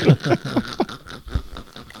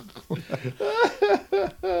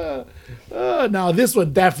 Now, this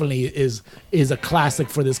one definitely is a classic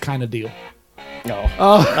for this kind of deal. No.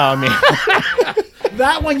 Oh, man.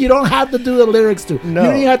 That one you don't have to do the lyrics to. No. You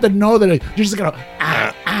don't even have to know that. You're just gonna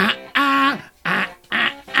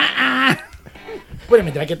Wait a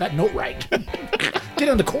minute, did I get that note right? Get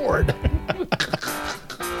on the chord.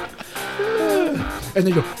 And then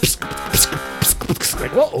you go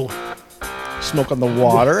like, whoa. Smoke on the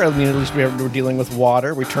water. I mean, at least we're dealing with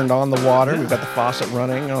water. We turned on the water. Yeah. We've got the faucet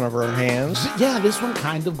running on our hands. Yeah, this one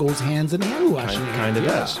kind of goes hands in hand washing. Kind of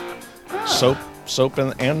Yeah. does. Soap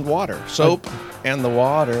and water. Soap and the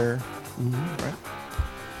water. Right?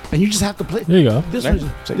 And you just have to play. There you go. This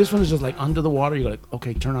one is just like under the water. You're like,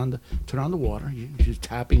 okay, turn on the water. You're just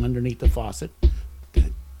tapping underneath the faucet.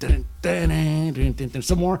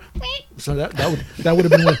 Some more. So that would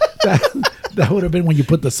have been that would have been when you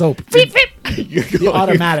put the soap. The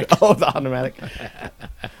automatic. Oh, the automatic.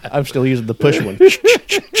 I'm still using the push one.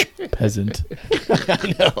 Peasant.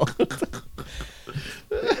 I know.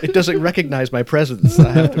 It doesn't recognize my presence.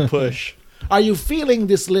 I have to push. Are you feeling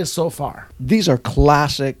this list so far? These are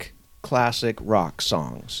classic rock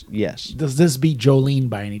songs. Yes. Does this beat Jolene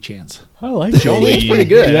by any chance? I like Jolene's pretty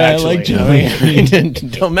good. Yeah, actually. I like Jolene. I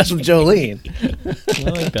mean, don't mess with Jolene. I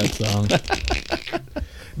like that song.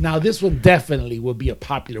 Now, this one definitely will be a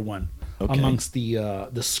popular one Okay. amongst the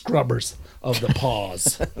scrubbers of the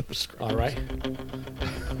paws. All right.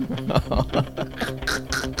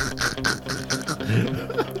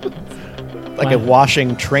 Like a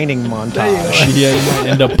washing training montage. Yeah, you might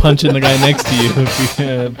end up punching the guy next to you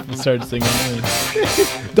if you start singing.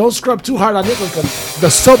 Don't scrub too hard on this one because the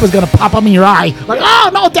soap is gonna pop up in your eye. Like,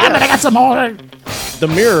 oh no, damn it! I got some more, The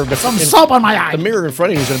mirror, some soap on my eye. the mirror in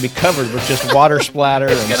front of you is going to be covered with just water splatter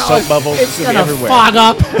and soap bubbles. It's It's going to gonna be everywhere. fog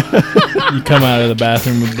up. You come out of the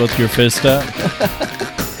bathroom with both your fists up.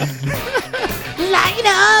 Light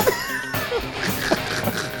up.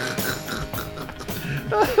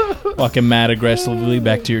 Walking mad aggressively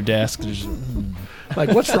back to your desk. Like,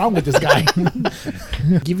 what's wrong with this guy?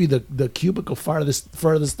 Give you the cubicle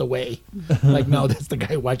furthest away. Like, no, that's the guy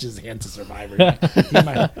who watches his hands to Survivor.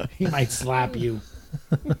 He might slap you.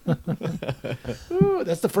 Ooh,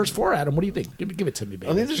 that's the first 4, Adam. What do you think? Give it to me, baby.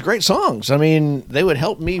 I mean, there's great songs. I mean, they would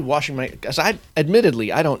help me washing my. Because I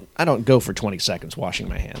don't go for 20 seconds washing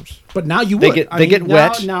my hands. But now you They would. get- they get now,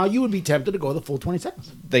 wet. Now you would be tempted to go the full 20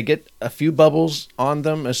 seconds. They get a few bubbles on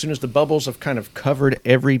them. As soon as the bubbles have kind of covered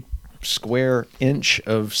every square inch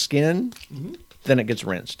of skin, then it gets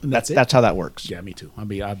rinsed. And that's it? That's how that works. Yeah, me too. I'll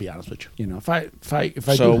be honest with you. You know, if I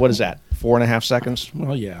So do, what is that? 4.5 seconds?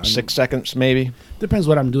 Well, yeah, I mean, 6 seconds, maybe. depends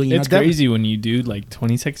what I'm doing. You It's know, crazy when you do like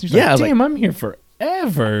 20 seconds. Yeah, You're like, like- damn, I'm here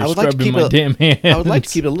forever I would like to scrubbing keep my damn hands. I would like to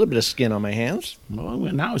keep a little bit of skin on my hands. Well,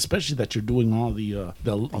 now, especially that you're doing all the that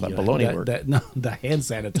baloney work. the hand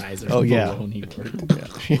sanitizer. Oh, yeah. Baloney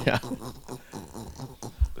work. Yeah.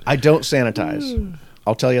 I don't sanitize.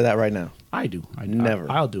 I'll tell you that right now. I do. Never.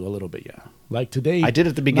 I'll do a little bit. Yeah, like today. I did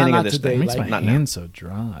at the beginning not of this today. thing. Makes Like, my Not now. hands so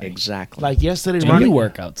dry. Exactly. like yesterday, And running. you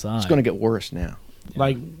work outside. It's going to get worse now.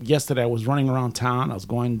 Like yesterday, I was running around town. I was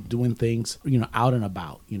doing things, out and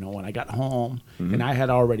about. When I got home, Mm-hmm. and I had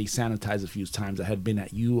already sanitized a few times. I had been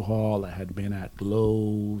at U-Haul. I had been at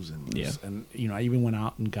Lowe's, and I even went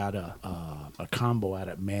out and got a combo out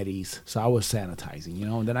at Meddy's. So I was sanitizing,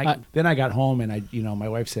 And then I got home, and my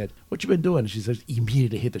wife said, "What you been doing?" And she said,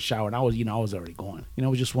 "Immediately hit the shower." And I was already going. It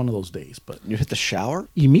was just one of those days, but You hit the shower?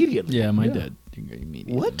 immediately. Yeah, my dad.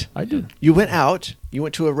 Immediately. What? I do. You went out, you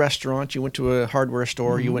went to a restaurant, you went to a hardware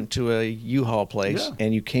store, you went to a U-Haul place, Yeah.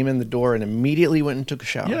 and you came in the door and immediately went and took a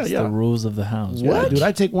shower. Yeah, It's yeah. the rules of the house. Yeah, dude,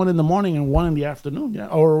 I take one in the morning and one in the afternoon,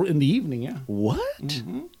 or in the evening, yeah. What?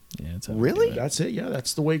 Yeah, it's how we Really? do it. That's it, yeah.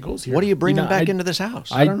 That's the way it goes here. What are you bringing know, back I- into this house?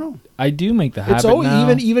 I don't know. I do make the habit It's so now.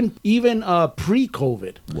 even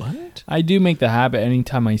pre-COVID. what? I do make the habit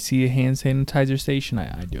anytime I see a hand sanitizer station,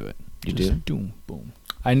 I do it. You Just do? Boom, boom.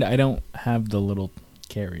 I don't have the little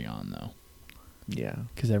carry-on though, Yeah.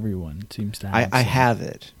 because everyone seems to have. I some. have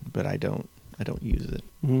it, but I don't use it.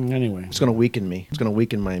 Anyway, It's going to weaken me. It's going to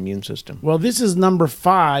weaken my immune system. well, this is number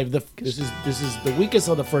 5. This is the weakest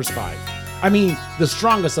of the first 5. I mean, the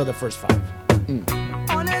strongest of the first 5.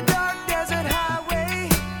 On a dark desert highway.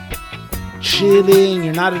 Chilling.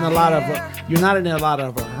 You're not in a lot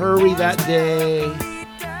of a hurry that day.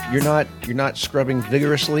 You're not scrubbing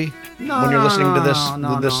vigorously No, when you're listening to this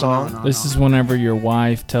no, this no, song. no. This is whenever your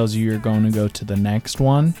wife tells you you're going to go to the next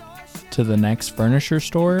one, to the next furniture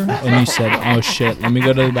store, and you said, "Oh shit, let me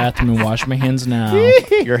go to the bathroom and wash my hands now."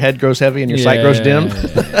 Your head grows heavy and your sight grows dim. yeah.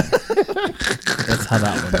 That's how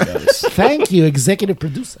that one goes. Thank you, executive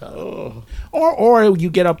producer. Or you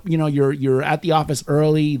get up, you're at the office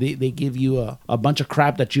early. They give you a bunch of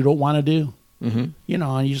crap that you don't want to do. Mm-hmm.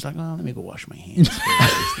 And you're just like, oh, let me go wash my hands.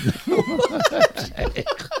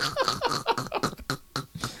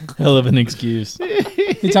 Hell of an excuse.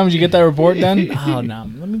 Anytime you get that report done, oh no,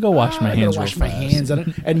 let me go wash my I hands. gotta wash real my fast.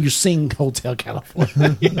 hands, and you sing Hotel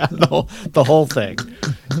California. Yeah, the whole thing.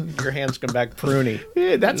 Your hands come back pruny.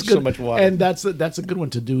 Yeah, that's There's good. so much water. And that's a good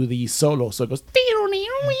one to do the solo. So it goes.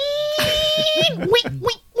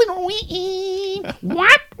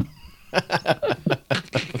 What?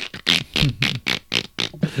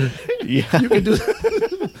 Yeah. You can do.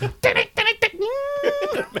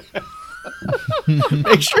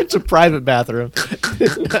 Make sure it's a private bathroom.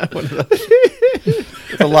 Not one of those.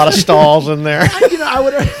 With a lot of stalls in there. I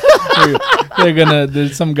would.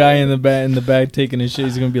 There's some guy in the back taking his shit.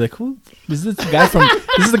 He's gonna be like, "Who is this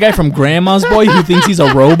the guy from Grandma's Boy who thinks he's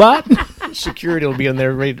a robot?" Security will be in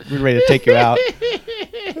there ready to take you out.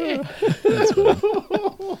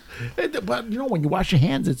 But when you wash your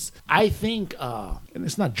hands, I think, and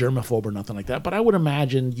it's not germaphobe or nothing like that, but I would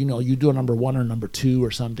imagine, you do a number 1 or number 2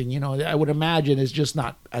 or something, I would imagine it's just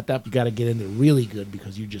not at that, you got to get in there really good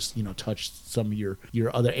because you just, touched some of your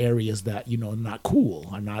other areas that, not cool,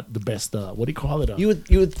 are not the best, what do you call it? You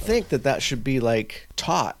would think that should be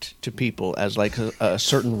taught to people as a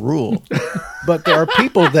certain rule, but there are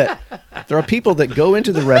people that There are people that go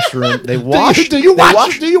into the restroom. They wash. Do you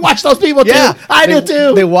watch those people Yeah, too? I do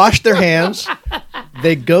too. They wash their hands.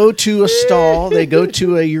 They go to a stall. They go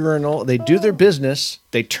to a urinal. They do their business.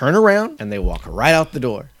 They turn around and they walk right out the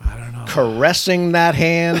door. I don't know. Caressing that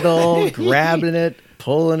handle, grabbing it,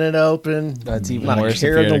 pulling it open. That's even Not a worse if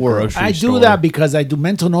care you're in at the a world. grocery I store. do that because I do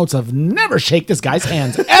mental notes of never shake this guy's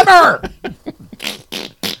hands ever.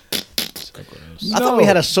 I thought we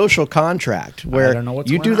had a social contract where don't know what's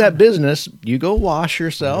you going do that on. business, you go wash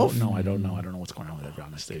yourself. No, I don't know. I don't know what's going on with it.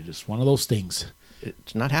 Honestly, just one of those things.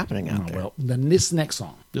 It's not happening out there. Well, then this next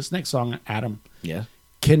song, Adam, Yeah.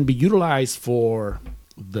 can be utilized for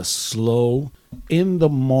the slow in the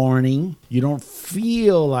morning. You don't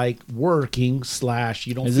feel like working /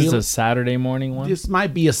 you don't Is feel this a Saturday morning one? this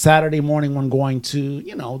might be a Saturday morning one going to,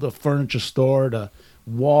 the furniture store, the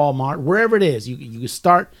Walmart, wherever it is. You can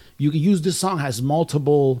use this song, has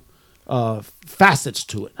multiple facets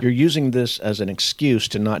to it. You're using this as an excuse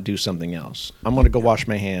to not do something else. I'm going to go wash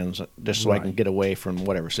my hands just so I can Right. get away from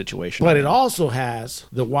whatever situation. But it also has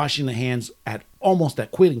the washing the hands at almost at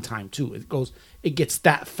quitting time too. It gets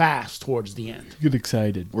that fast towards the end. Get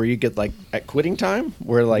excited. where you get like at quitting time,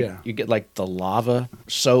 where like Yeah. you get like the lava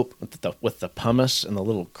soap with the pumice and the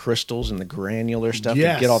little crystals and the granular stuff to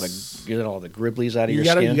get all the gribblies out of your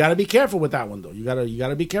skin. You gotta be careful with that one though. You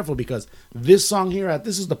gotta be careful because this song here,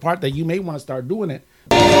 this is the part that you may want to start doing it.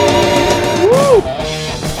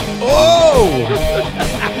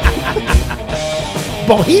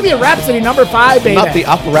 Bohemian Rhapsody number 5, baby. Not the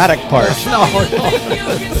operatic part. No.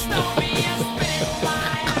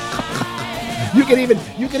 You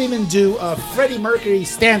can even do Freddie Mercury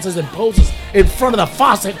stances and poses in front of the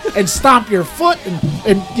faucet and stomp your foot and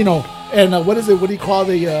what is it? What do you call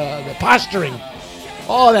the posturing?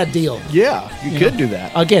 All that deal. Yeah, you could do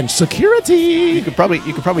that. Again, security. You could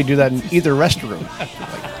probably do that in either restroom.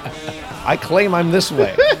 I claim I'm this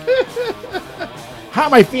way. How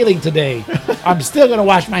am I feeling today? I'm still gonna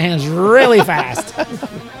wash my hands really fast.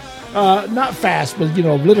 Not fast, but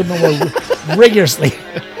a little more rigorously.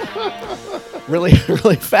 Really,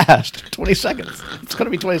 really fast. 20 seconds. It's going to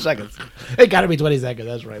be 20 seconds. It got to be 20 seconds.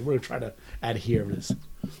 That's right. We're trying to adhere to this.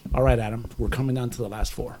 All right, Adam. We're coming down to the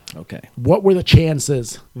last 4. Okay. What were the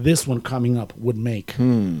chances this one coming up would make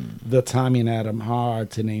the Tommy and Adam Hard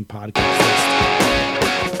to Name podcast list?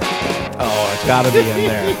 Oh, it's got to be in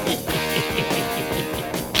there.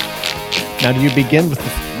 Now, do you begin with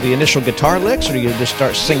the initial guitar licks, or do you just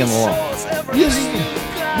start singing along?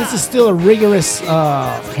 This is still a rigorous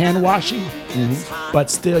hand washing, but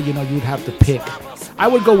still, you'd have to pick. I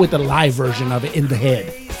would go with the live version of it in the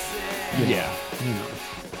head. Yeah.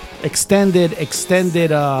 Extended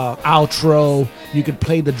outro. You could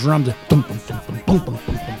play the drums.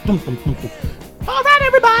 All right,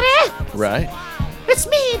 everybody. Right. It's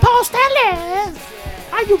me, Paul Stanley.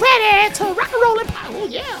 Are you ready to rock and roll and pop? Oh,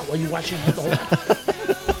 yeah. Well, you watching the whole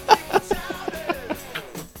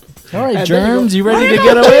All right, And Germs, then you ready to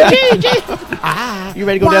get away? You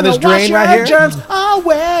ready to go down this drain right here? Germs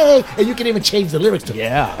away. And you can even change the lyrics to it.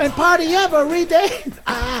 Yeah. And party every day.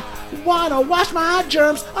 I want to wash my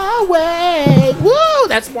germs away. Woo!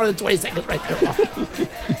 That's more than 20 seconds right there.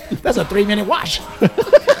 That's a 3-minute wash.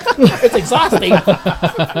 It's exhausting.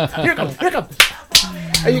 Here it comes.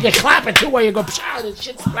 And you can clap it too where you go, and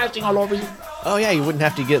shit's splashing all over you. Oh, yeah, you wouldn't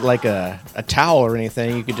have to get like a towel or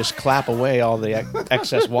anything. You could just clap away all the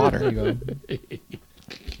excess water. There you go.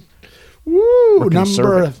 Woo!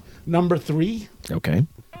 conservative. Number 3. Okay.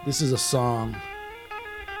 This is a song.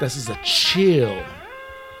 This is a chill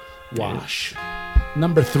wash.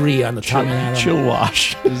 Number 3 on the Tommy and Adam. Chill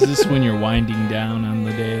wash. Is this when you're winding down on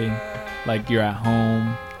the day? Like you're at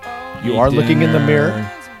home? You eat are looking in the dinner, mirror. clean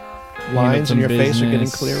up Lines in some your face are getting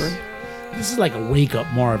business. clearer. This is like a wake up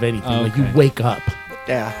more of anything. Like you Okay. wake up.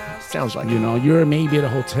 Yeah, sounds like it. You're maybe at a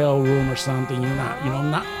hotel room or something. You're not,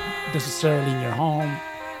 not necessarily in your home.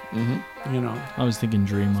 I was thinking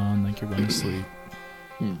dream on, like you're going to sleep.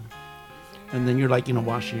 And then you're like,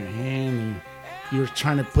 washing your hand. And you're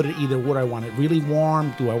trying to put it either what I want it really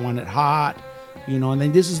warm, do I want it hot? And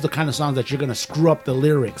then this is the kind of songs that you're going to screw up the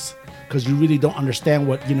lyrics because you really don't understand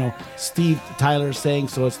what, Steve Tyler is saying.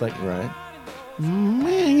 So it's like, Right.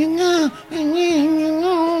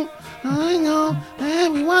 I know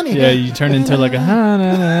everyone. Yeah, you turn into like a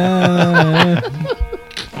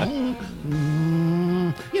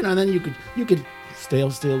and then you could still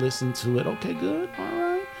listen to it. Okay, good. All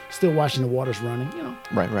right. still washing, the water's running,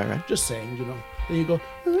 Right. just saying, then you go,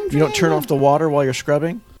 You don't turn off the water while you're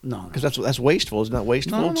scrubbing? no, Because that's wasteful. Isn't that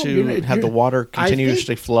wasteful No, to you're- have the water I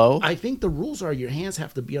continuously think- flow? I think the rules are your hands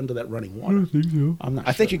have to be under that running water. I'm not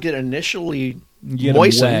I think sure. you get initially You get 'em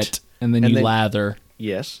moistened. wet, and then you lather,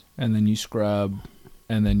 Yes. and then you scrub,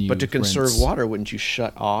 and then you. But to conserve rinse. water, wouldn't you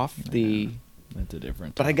shut off the? That's a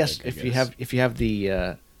different. But I guess topic, if you have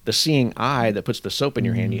the seeing eye that puts the soap in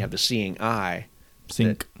your hand, you have the seeing eye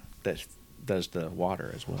sink. that does the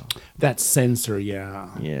water as well. that sensor, yeah,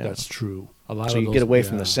 Yeah. that's true. A lot So of you those, get away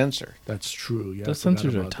from yeah, the sensor. That's true. Yeah, The I forgot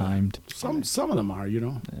sensors are about that. timed. Some of them are,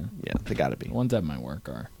 Yeah, they got to be. The ones at my work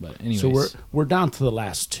are, but anyways. So we're down to the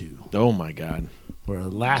last two. Oh my God. We're the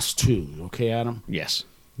last two. Okay, Adam. Yes.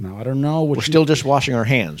 Now I don't know what We're still just washing our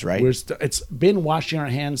hands, right? It's been washing our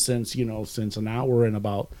hands since an hour and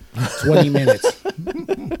about 20 minutes.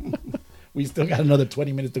 We still got another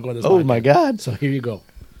 20 minutes to go. This Oh podcast. my God. So here you go.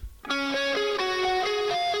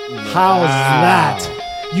 How's that?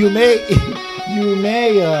 You may,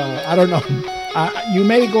 I don't know. You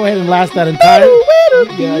may go ahead and last that entire.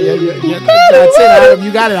 Yeah. That's it, Adam.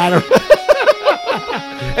 You got it, Adam.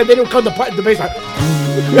 And then it'll come the bass line.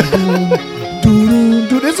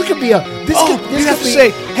 Dude, this could be a. This Oh, could, you this have could to be,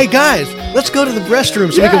 say, hey guys, let's go to the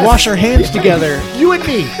restroom so we can Yes. wash our hands together. You and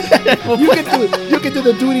me. You can do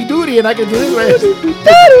the duty, and I can do this right.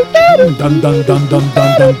 Dun dun dun dun dun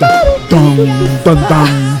dun dun dun dun dun.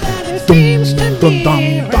 Dun dun dun dun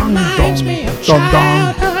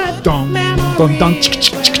dun dun dun.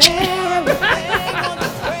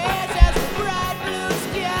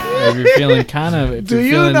 if you're feeling kind of, if Do you're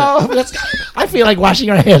you feeling, know? I feel like washing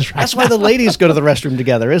our hands right That's why the ladies go to the restroom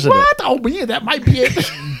together, isn't it? What? Oh, yeah, that might be it.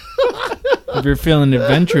 if you're feeling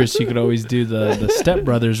adventurous, you could always do the Step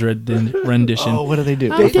Brothers rendition. Oh, what do they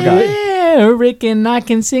do? I Rick and I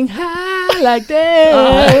can sing high like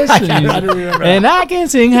this, I don't remember. and I can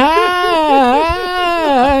sing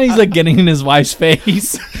high. He's like getting in his wife's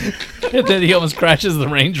face, and then he almost crashes the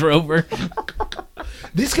Range Rover.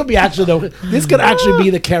 This could actually be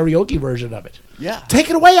the karaoke version of it. Yeah. Take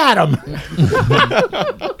it away, Adam.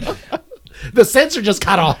 The sensor just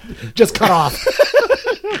cut off.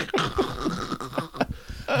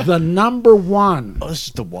 The number one. Oh, this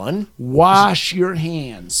is the one? Wash your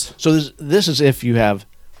hands. So this is if you have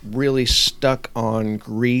really stuck on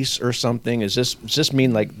grease or something. Does this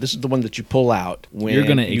mean like this is the one that you pull out when You're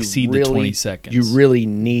gonna you exceed the 20 seconds. You really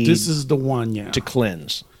need This is the one, yeah. to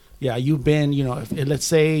cleanse. Yeah, you've been, let's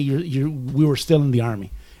say we were still in the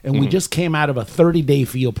Army, and we just came out of a 30-day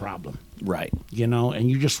field problem. Right.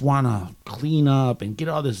 And you just want to clean up and get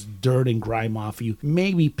all this dirt and grime off you.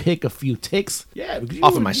 Maybe pick a few ticks. Yeah.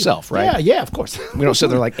 Off of myself, right? Yeah, of course. We don't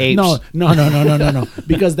sit there like apes. No.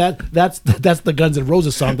 Because that's the Guns N'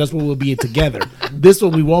 Roses song. That's when we'll be together. This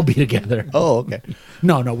one we won't be together. Oh, okay.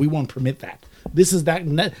 No, we won't permit that. This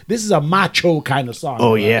is a macho kind of song.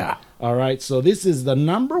 Oh, right? yeah. All right. So this is the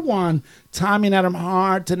number one Tommy and Adam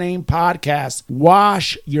Hard to Name podcast.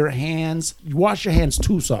 Wash Your Hands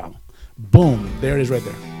 2 song. Boom. There it is right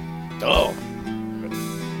there. Oh.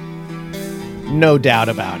 No doubt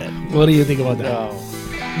about it. What do you think about that?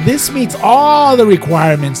 Oh. This meets all the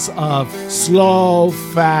requirements of slow,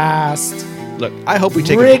 fast, Look, I hope we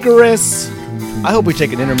take rigorous,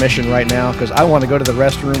 an intermission right now because I want to go to the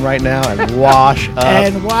restroom right now and wash up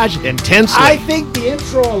and watch. intensely. I think the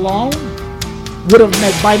intro alone would have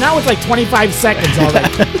meant, by now it's like 25 seconds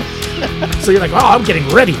already. So you're like, oh, I'm getting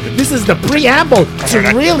ready. This is the preamble to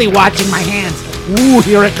really watching my hands. Ooh,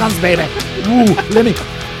 here it comes, baby. Ooh,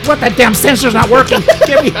 what, that damn sensor's not working.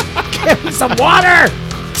 Give me some water.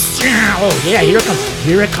 Oh, yeah, here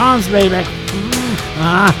it comes, baby.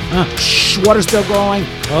 Shh, water's still going.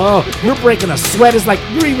 Oh, you're breaking a sweat. It's like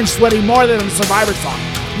you're even sweating more than a Survivor song.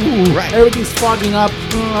 Ooh, Right. Everything's fogging up.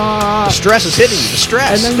 the stress is hitting you. The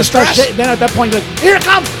stress. And then the you start stress. then at that point, you're like, here it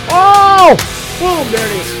comes. Oh, boom, there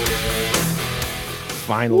it is.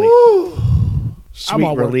 Finally. Woo. Sweet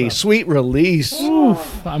all worked release. up. Sweet release.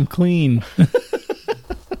 Oof, I'm clean.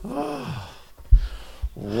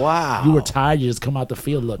 Wow. You were tired. You just come out the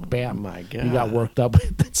field. Look, bam. Oh, my You got God. worked up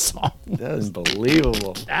with that song. That is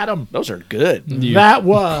unbelievable. Adam, Those are good. You that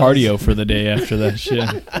was cardio for the day after that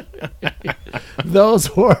shit.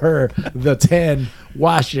 Those were the 10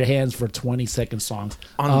 wash your hands for 20-second songs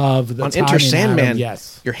of the On Tommy Enter and Sandman, Adam.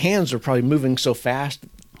 Yes. your hands are probably moving so fast,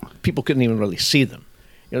 people couldn't even really see them.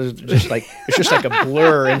 It's just like a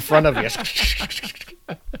blur in front of you.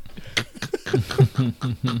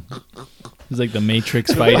 It's like the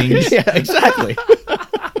Matrix fighting. Yeah, exactly.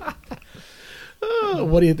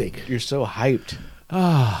 What do you think? You're so hyped.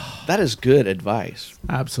 That is good advice.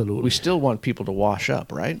 Absolutely. We still want people to wash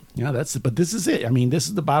up, right? Yeah, but this is it. I mean, this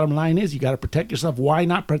is the bottom line is you got to protect yourself. Why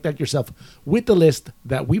not protect yourself with the list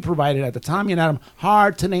that we provided at the Tommy and Adam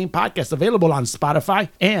Hard to Name podcast, available on Spotify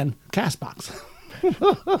and CastBox.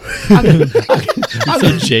 I'm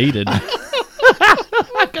so jaded.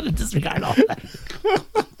 I'm going to disregard all that.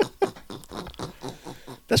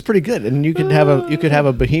 That's pretty good. And you could have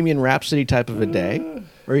a Bohemian Rhapsody type of a day,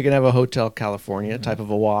 or you can have a Hotel California type of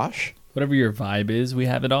a wash. Whatever your vibe is, we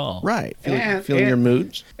have it all. Right. And- Feeling your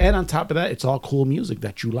moods. And on top of that, it's all cool music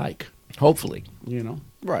that you like, Hopefully. you know.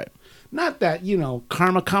 Right. Not that,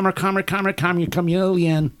 karma,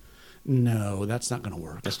 chameleon. No, that's not going to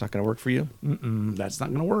work. That's not going to work for you. That's not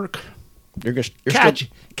going to work. You're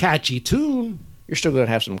Catchy tune. You're still going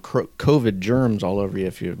to have some COVID germs all over you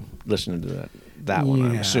if you listen to that one,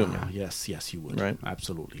 I'm assuming. Yes, you would. Right.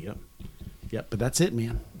 Absolutely, yep. Yep, but that's it,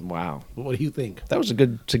 man. Wow. What do you think? That was a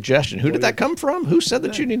good suggestion. Who did that come from? Who said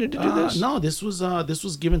that you needed to do this? No, this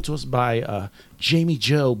was given to us by Jamie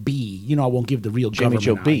Jo B. I won't give the real Jamie government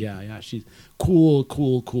Jo out. B. Yeah, she's cool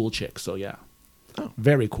chick. So yeah,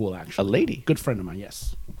 very cool actually. A lady. Good friend of mine.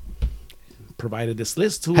 Yes. Provided this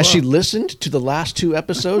list to. Has she listened to the last 2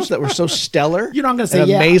 episodes that were so stellar? I'm going to say and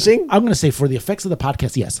yeah. amazing. I'm going to say for the effects of the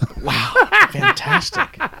podcast, yes. Wow,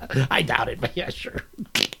 fantastic. I doubt it, but yeah, sure.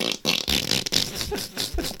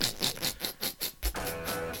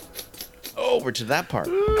 Over to that part.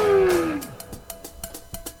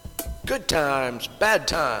 Good times, bad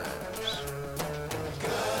times.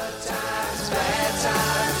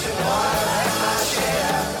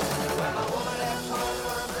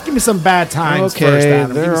 Give me some bad times Okay, first, Adam.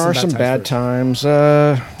 Give there me are some bad times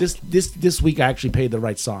times. This week I actually played the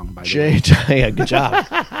right song, by the Jay, way. yeah, good job.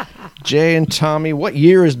 Jay and Tommy, what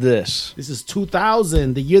year is this? This is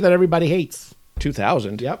 2000, the year that everybody hates.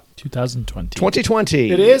 2000. Yep. 2020.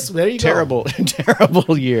 2020. It is? There you go.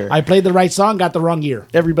 Terrible year. I played the right song, got the wrong year.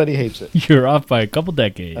 Everybody hates it. You're off by a couple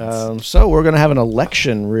decades. So we're going to have an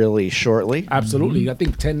election really shortly. Absolutely. I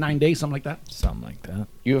think 9 days, something like that. Something like that.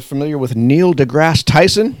 You are familiar with Neil deGrasse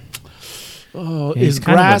Tyson? Oh, He's is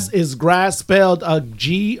kind of grass grass spelled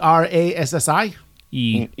GRASSI?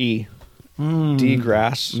 E.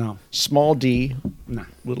 D-grass. No. Small d, No.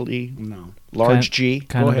 little e, No. large G.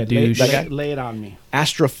 Kind Go of ahead. a douche. Lay it on me.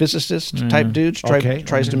 Astrophysicist type dudes. Okay.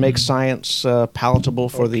 Tries to make science palatable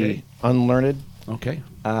for the Okay. unlearned. Okay.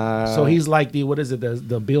 So he's like the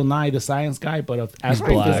Bill Nye, the science guy, but of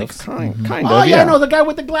astrophysics. Kind Oh of, yeah, no, the guy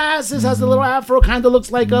with the glasses has a little afro, kind of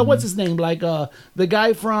looks like what's his name, like the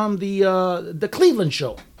guy from the Cleveland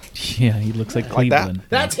show. Yeah, he looks like Like that? Cleveland.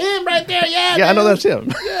 That's him right there. Yeah, Yeah, I know dude. that's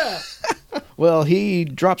him. Yeah, Well, he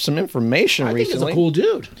dropped some information I think he's recently. a cool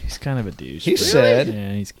dude. He's kind of a douche. He but- said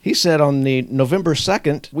Yeah, he said on the November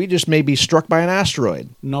 2nd, we just may be struck by an asteroid.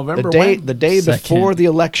 November The day Second. before the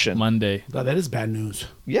election. Monday. Oh, that is bad news.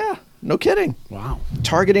 Yeah, no kidding. Wow.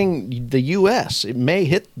 Targeting the U.S. It may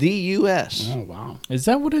hit the U.S. Oh wow. Is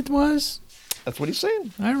that what it was? That's what he's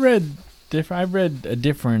saying. I read a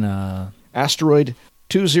different. Asteroid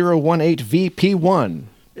 2018 VP1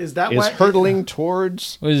 Is that is what hurtling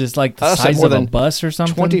towards What is this, like the Us at size more of a than bus or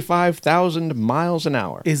something? 25,000 miles an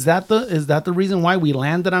hour. Is that the reason why we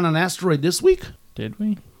landed on an asteroid this week? Did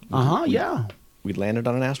we? Yeah. We landed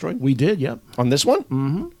on an asteroid? We did, yep. On this one?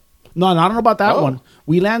 No, I don't know about that Oh. one.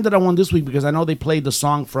 We landed on one this week because I know they played the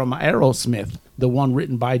song from Aerosmith, the one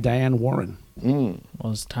written by Diane Warren.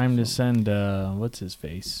 Well, it's time to send what's his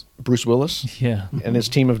face? Bruce Willis Yeah. and his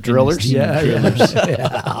team of drillers. team of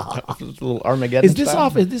A little Armageddon Is this style.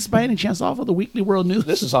 off? Is this by any chance off of the Weekly World News?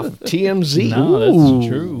 This is off of TMZ. No, Ooh. that's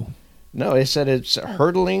true. No, it said it's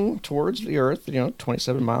hurtling towards the Earth,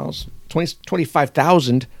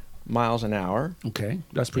 25,000 miles an hour. Okay,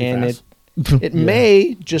 that's pretty And fast. it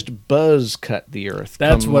may just buzz cut the Earth.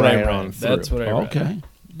 That's come what I right read. on That's through. what I read. Okay. That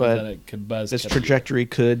But it could buzz. this cut trajectory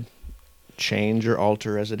could change or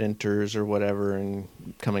alter as it enters or whatever and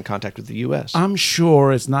come in contact with the U.S. I'm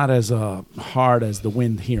sure it's not as hard as the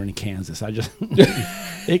wind here in Kansas.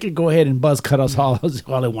 It could go ahead and buzz cut us all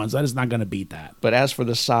at once. That is not going to beat that. But as for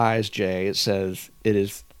the size, Jay, it says it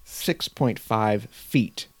is 6.5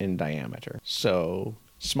 feet in diameter. So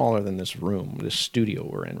smaller than this room, this studio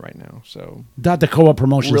we're in right now. So Dr. Koa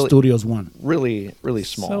Promotion Really- Studios 1. really, really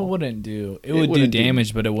small. So it wouldn't do. It It would do wouldn't do-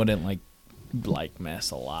 damage, but it wouldn't like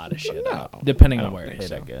mess a lot of shit No, up. Depending I on don't where it think hit,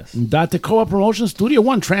 so. I guess. Dr. Koa Promotion Studio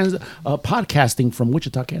 1, podcasting from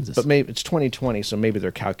Wichita, Kansas. But maybe it's 2020, so maybe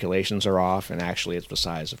their calculations are off, and actually it's the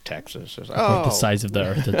size of Texas. It's like, Like the size of the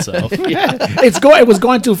Earth itself. It was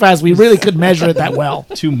going too fast. We really could measure it that well.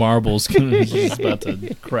 2 marbles just about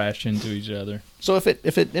to crash into each other. So if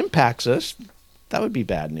it impacts us, That would be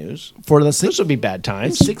bad news. For the Those 6 would be bad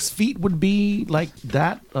times. 6 feet would be like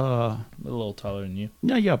that. A little taller than you.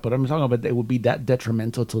 Yeah, but I'm talking about it would be that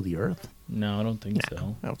detrimental to the Earth. No, I don't think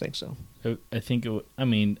so. I don't think so. I think it would, I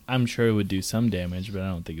mean, I'm sure it would do some damage, but I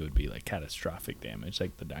don't think it would be like catastrophic damage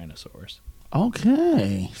like the dinosaurs.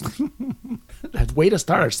 Okay. That's way to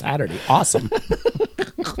start our Saturday. Awesome.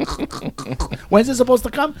 When's it supposed to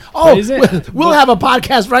come? Oh, Is it? we'll have a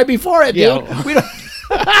podcast right before it, dude. Yeah. We don't,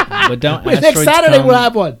 But don't next asteroids Saturday come- we'll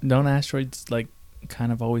have one. Don't asteroids like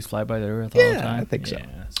kind of always fly by the Earth all the Yeah, time? I think so. Yeah,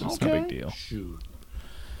 so it's no big deal. Shoot.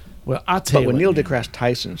 Well, I'll tell But you when what, Neil man. deGrasse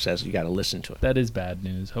Tyson says you got to listen to it. That is bad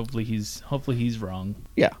news. Hopefully he's wrong.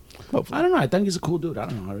 Yeah, hopefully. I don't know. I think he's a cool dude. I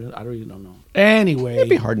don't know. I really don't know. Anyway, It'd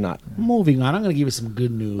be hard not. moving on. I'm going to give you some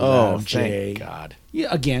good news. Oh, Jay. thank God. Yeah,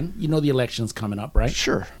 again, you know the election's coming up, right?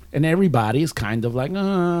 Sure. And everybody is kind of like,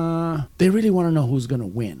 they really want to know who's going to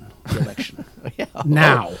win the election. Yeah.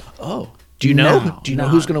 Now. Oh. Do you know? Now. Do you know Now.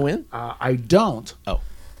 who's going to win? I don't. Oh.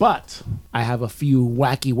 But I have a few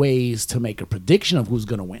wacky ways to make a prediction of who's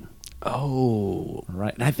going to win. Oh. All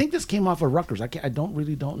right. And I think this came off of Rutgers. I don't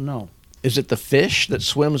know. Is it the fish that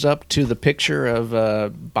swims up to the picture of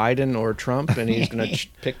Biden or Trump, and he's going to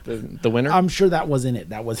pick the winner? I'm sure that wasn't it.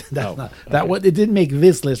 That was that was it didn't make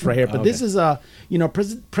this list right here. But this is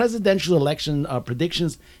presidential election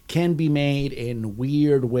predictions can be made in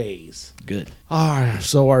weird ways. Good.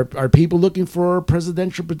 So are people looking for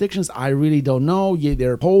presidential predictions? I really don't know.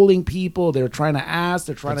 They're polling people. They're trying to ask.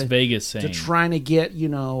 They're trying What's to Vegas saying? They're trying to get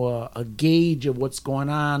a gauge of what's going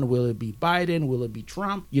on. Will it be Biden? Will it be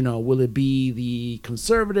Trump? Will it be the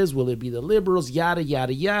conservatives? Will it be the liberals? Yada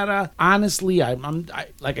yada yada. Honestly, I'm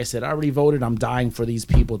like I said, I already voted. I'm dying for these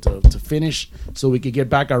people to finish so we could get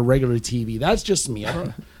back our regular TV. That's just me.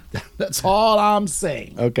 That's all I'm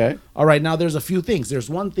saying. Okay. All right, now there's a few things. There's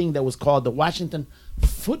one thing that was called the Washington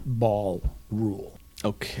football rule.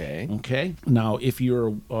 Okay. Okay. Now, if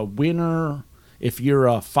you're a winner, if you're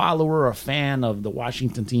a follower, a fan of the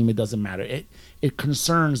Washington team, it doesn't matter. It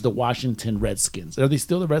concerns the Washington Redskins. Are they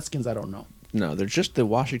still the Redskins? I don't know. No, they're just the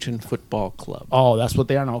Washington Football Club. Oh, that's what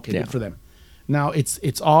they are now. Okay, Yeah. good for them. Now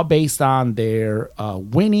it's all based on their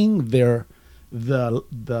winning the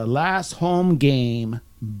last home game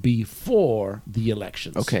before the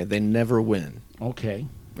elections. Okay, they never win. Okay.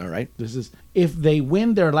 All right. This is if they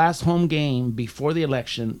win their last home game before the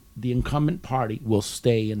election, the incumbent party will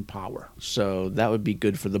stay in power. So that would be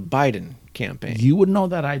good for the Biden campaign. You would know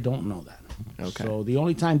that. I don't know that. Okay. So the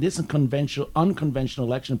only time this unconventional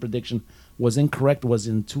election prediction was incorrect was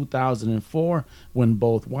in 2004 when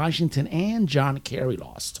both Washington and John Kerry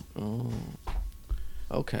lost.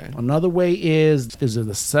 Okay. Another way is there's the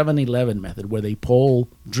 7-Eleven method where they poll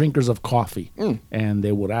drinkers of coffee and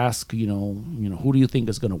they would ask, who do you think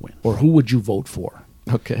is going to win or who would you vote for?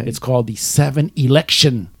 Okay. It's called the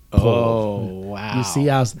 7-Election poll. Oh, wow. You see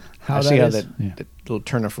how I that see how is? that little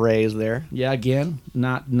turn of phrase there. Yeah, again,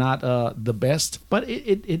 not the best, but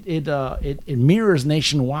it mirrors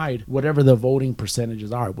nationwide whatever the voting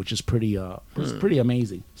percentages are, which is pretty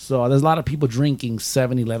amazing. So there's a lot of people drinking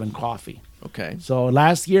 7-Eleven coffee. Okay. So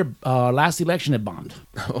last election it bombed.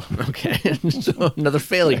 Oh, okay. So another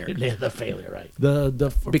failure. The failure, right?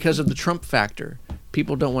 Because of the Trump factor.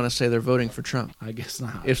 People don't want to say they're voting for Trump. I guess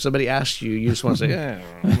not. If somebody asks you, you just want to say, "Yeah,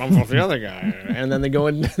 I'm for the other guy," and then they go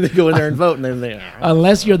in there and vote, and then they,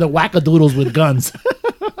 Unless you're the wackadoodles with guns,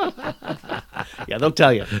 yeah, they'll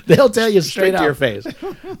tell you they'll tell you straight to out, your face.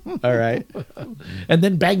 All right. and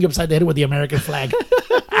then bang you upside the head with the American flag.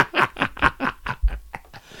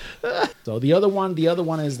 So the other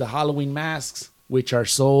one is the Halloween masks, which are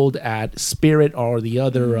sold at Spirit or the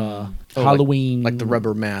other Halloween, like the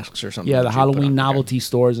rubber masks or something. yeah, that the you put Halloween on. novelty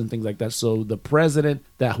stores and things like that. So the president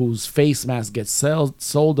whose face mask gets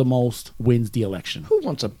sold the most wins the election. Who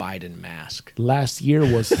wants a Biden mask? Last year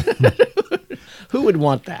was Who would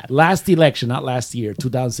want that? last election, not last year,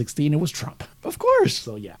 2016. It was Trump. Of course.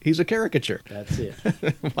 So yeah, He's a caricature. that's it.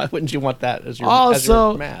 Why wouldn't you want that as your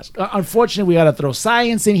Also, mask? Unfortunately, we got to throw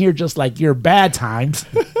science in here, just like your bad times.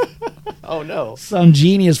 Oh no. Some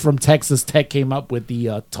genius from Texas Tech came up with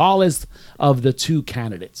the tallest of the two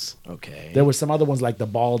candidates. Okay. There were some other ones like the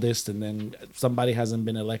baldest, and then somebody hasn't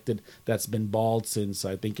been elected that's been bald since,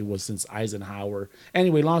 I think it was since Eisenhower.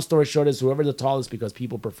 Anyway, long story short is whoever the tallest, because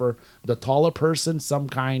people prefer the taller person some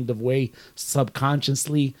kind of way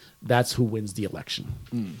subconsciously, that's who wins the election.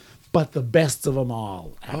 But the best of them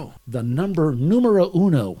all, the numero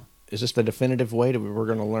uno, Is this the definitive way we're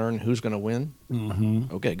going to learn who's going to win?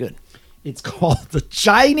 Mm-hmm. Okay, good. it's called the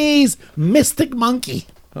Chinese Mystic Monkey.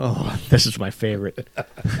 Oh, this is my favorite.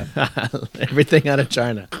 Everything out of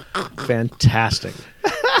China. Fantastic.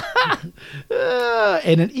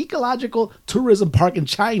 In an ecological tourism park in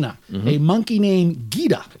China, a monkey named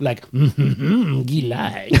Gita, like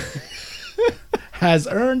Gilai, has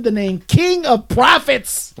earned the name King of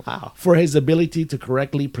Prophets for his ability to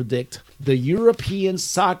correctly predict the European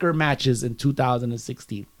soccer matches in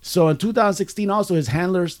 2016. So in 2016, also, his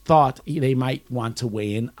handlers thought they might want to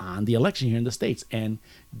weigh in on the election here in the States. And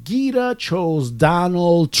Gita chose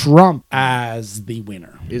Donald Trump as the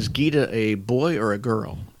winner. Is Gita a boy or a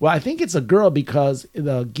girl? Well, I think it's a girl because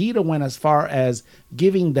the Gita went as far as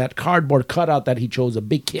giving that cardboard cutout that he chose a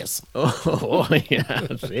big kiss. Oh, yeah.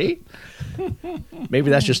 See? Maybe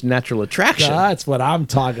that's just natural attraction. That's what I'm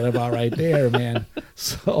talking about right there, man.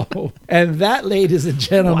 So, and that, ladies and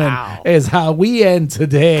gentlemen, Wow. is how we end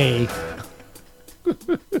today.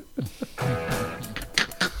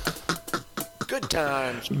 Good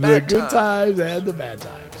times, The bad good times. times and the bad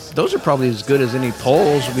times. Those are probably as good as any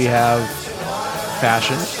polls we have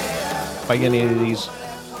fashioned by any of these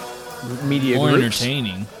media More groups.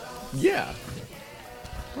 entertaining. Yeah.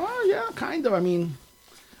 Well, yeah, kind of. I mean,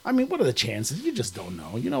 what are the chances? You just don't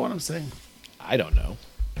know. You know what I'm saying? I don't know.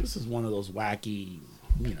 This is one of those wacky,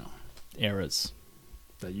 Eras.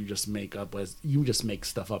 that you just make up as you just make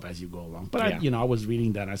stuff up as you go along. But Yeah. I was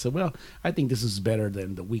reading that and I said, well, I think this is better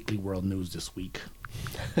than the Weekly World News this week.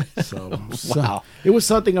 So, Wow. it was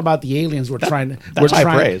something about the aliens were trying to. That's high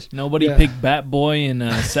praise. Nobody Yeah. picked Bat Boy and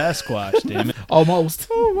Sasquatch, damn it. Almost.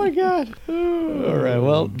 Oh, my God. All right.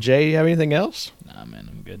 Well, Jay, you have anything else? Nah, man,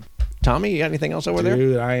 I'm good. Tommy, you got anything else over there?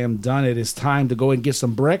 Dude, I am done. It is time to go and get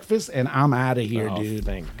some breakfast, and I'm out of here, Oh, dude.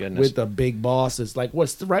 thank goodness. With the big boss, it's like what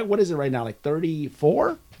is it right now? Like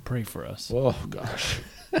 34? Pray for us. Oh gosh,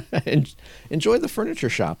 Enjoy the furniture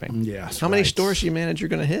shopping. Yes, How many right. stores do you manage you're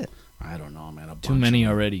going to hit? I don't know, man. Too many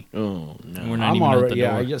already. Oh, no. We're not I'm even out already. the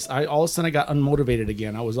Yeah, door. I all of a sudden I got unmotivated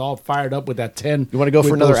again. I was all fired up with that 10. You want to go for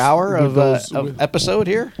with another those- hour with of, those- of episode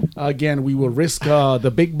here? Again, we will risk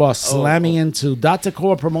the big boss Oh. slamming into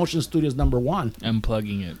Datacore Promotion Studios #1 I'm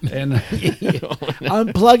plugging it. and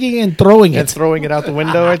unplugging and throwing And it. throwing it out the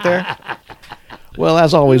window right there? Well,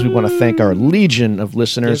 as always, we want to thank our legion of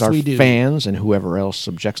listeners, Yes, our we do. fans, and whoever else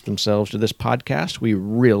subjects themselves to this podcast. We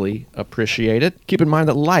really appreciate it. Keep in mind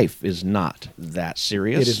that life is not that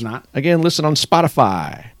serious. It is not. Again, listen on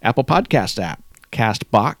Spotify, Apple Podcast app,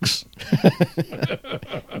 Castbox.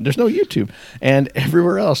 There's no YouTube. And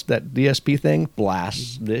everywhere else that DSP thing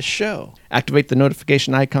blasts this show. Activate the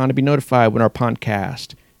notification icon to be notified when our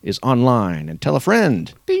podcast is online. And tell a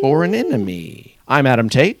friend or an enemy. I'm Adam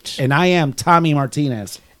Tate. And I am Tommy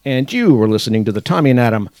Martinez. And you were listening to the Tommy and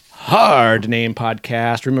Adam Hard Name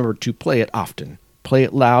Podcast. Remember to play it often. Play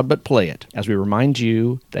it loud, but play it. As we remind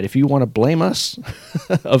you that if you want to blame us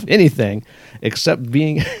of anything except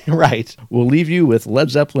being right, we'll leave you with Led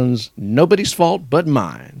Zeppelin's Nobody's Fault But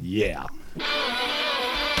Mine. Yeah.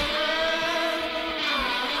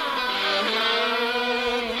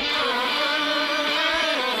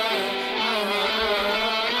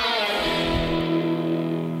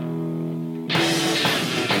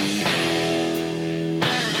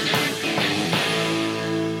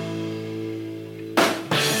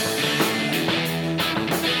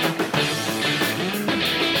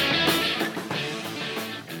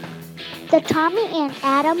 The Tommy and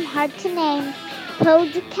Adam Hard to Name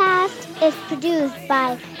podcast is produced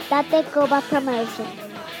by Date Goba Promotion.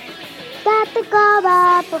 Date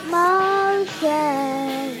Goba Promotion.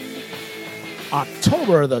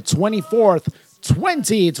 October the 24th,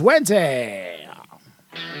 2020.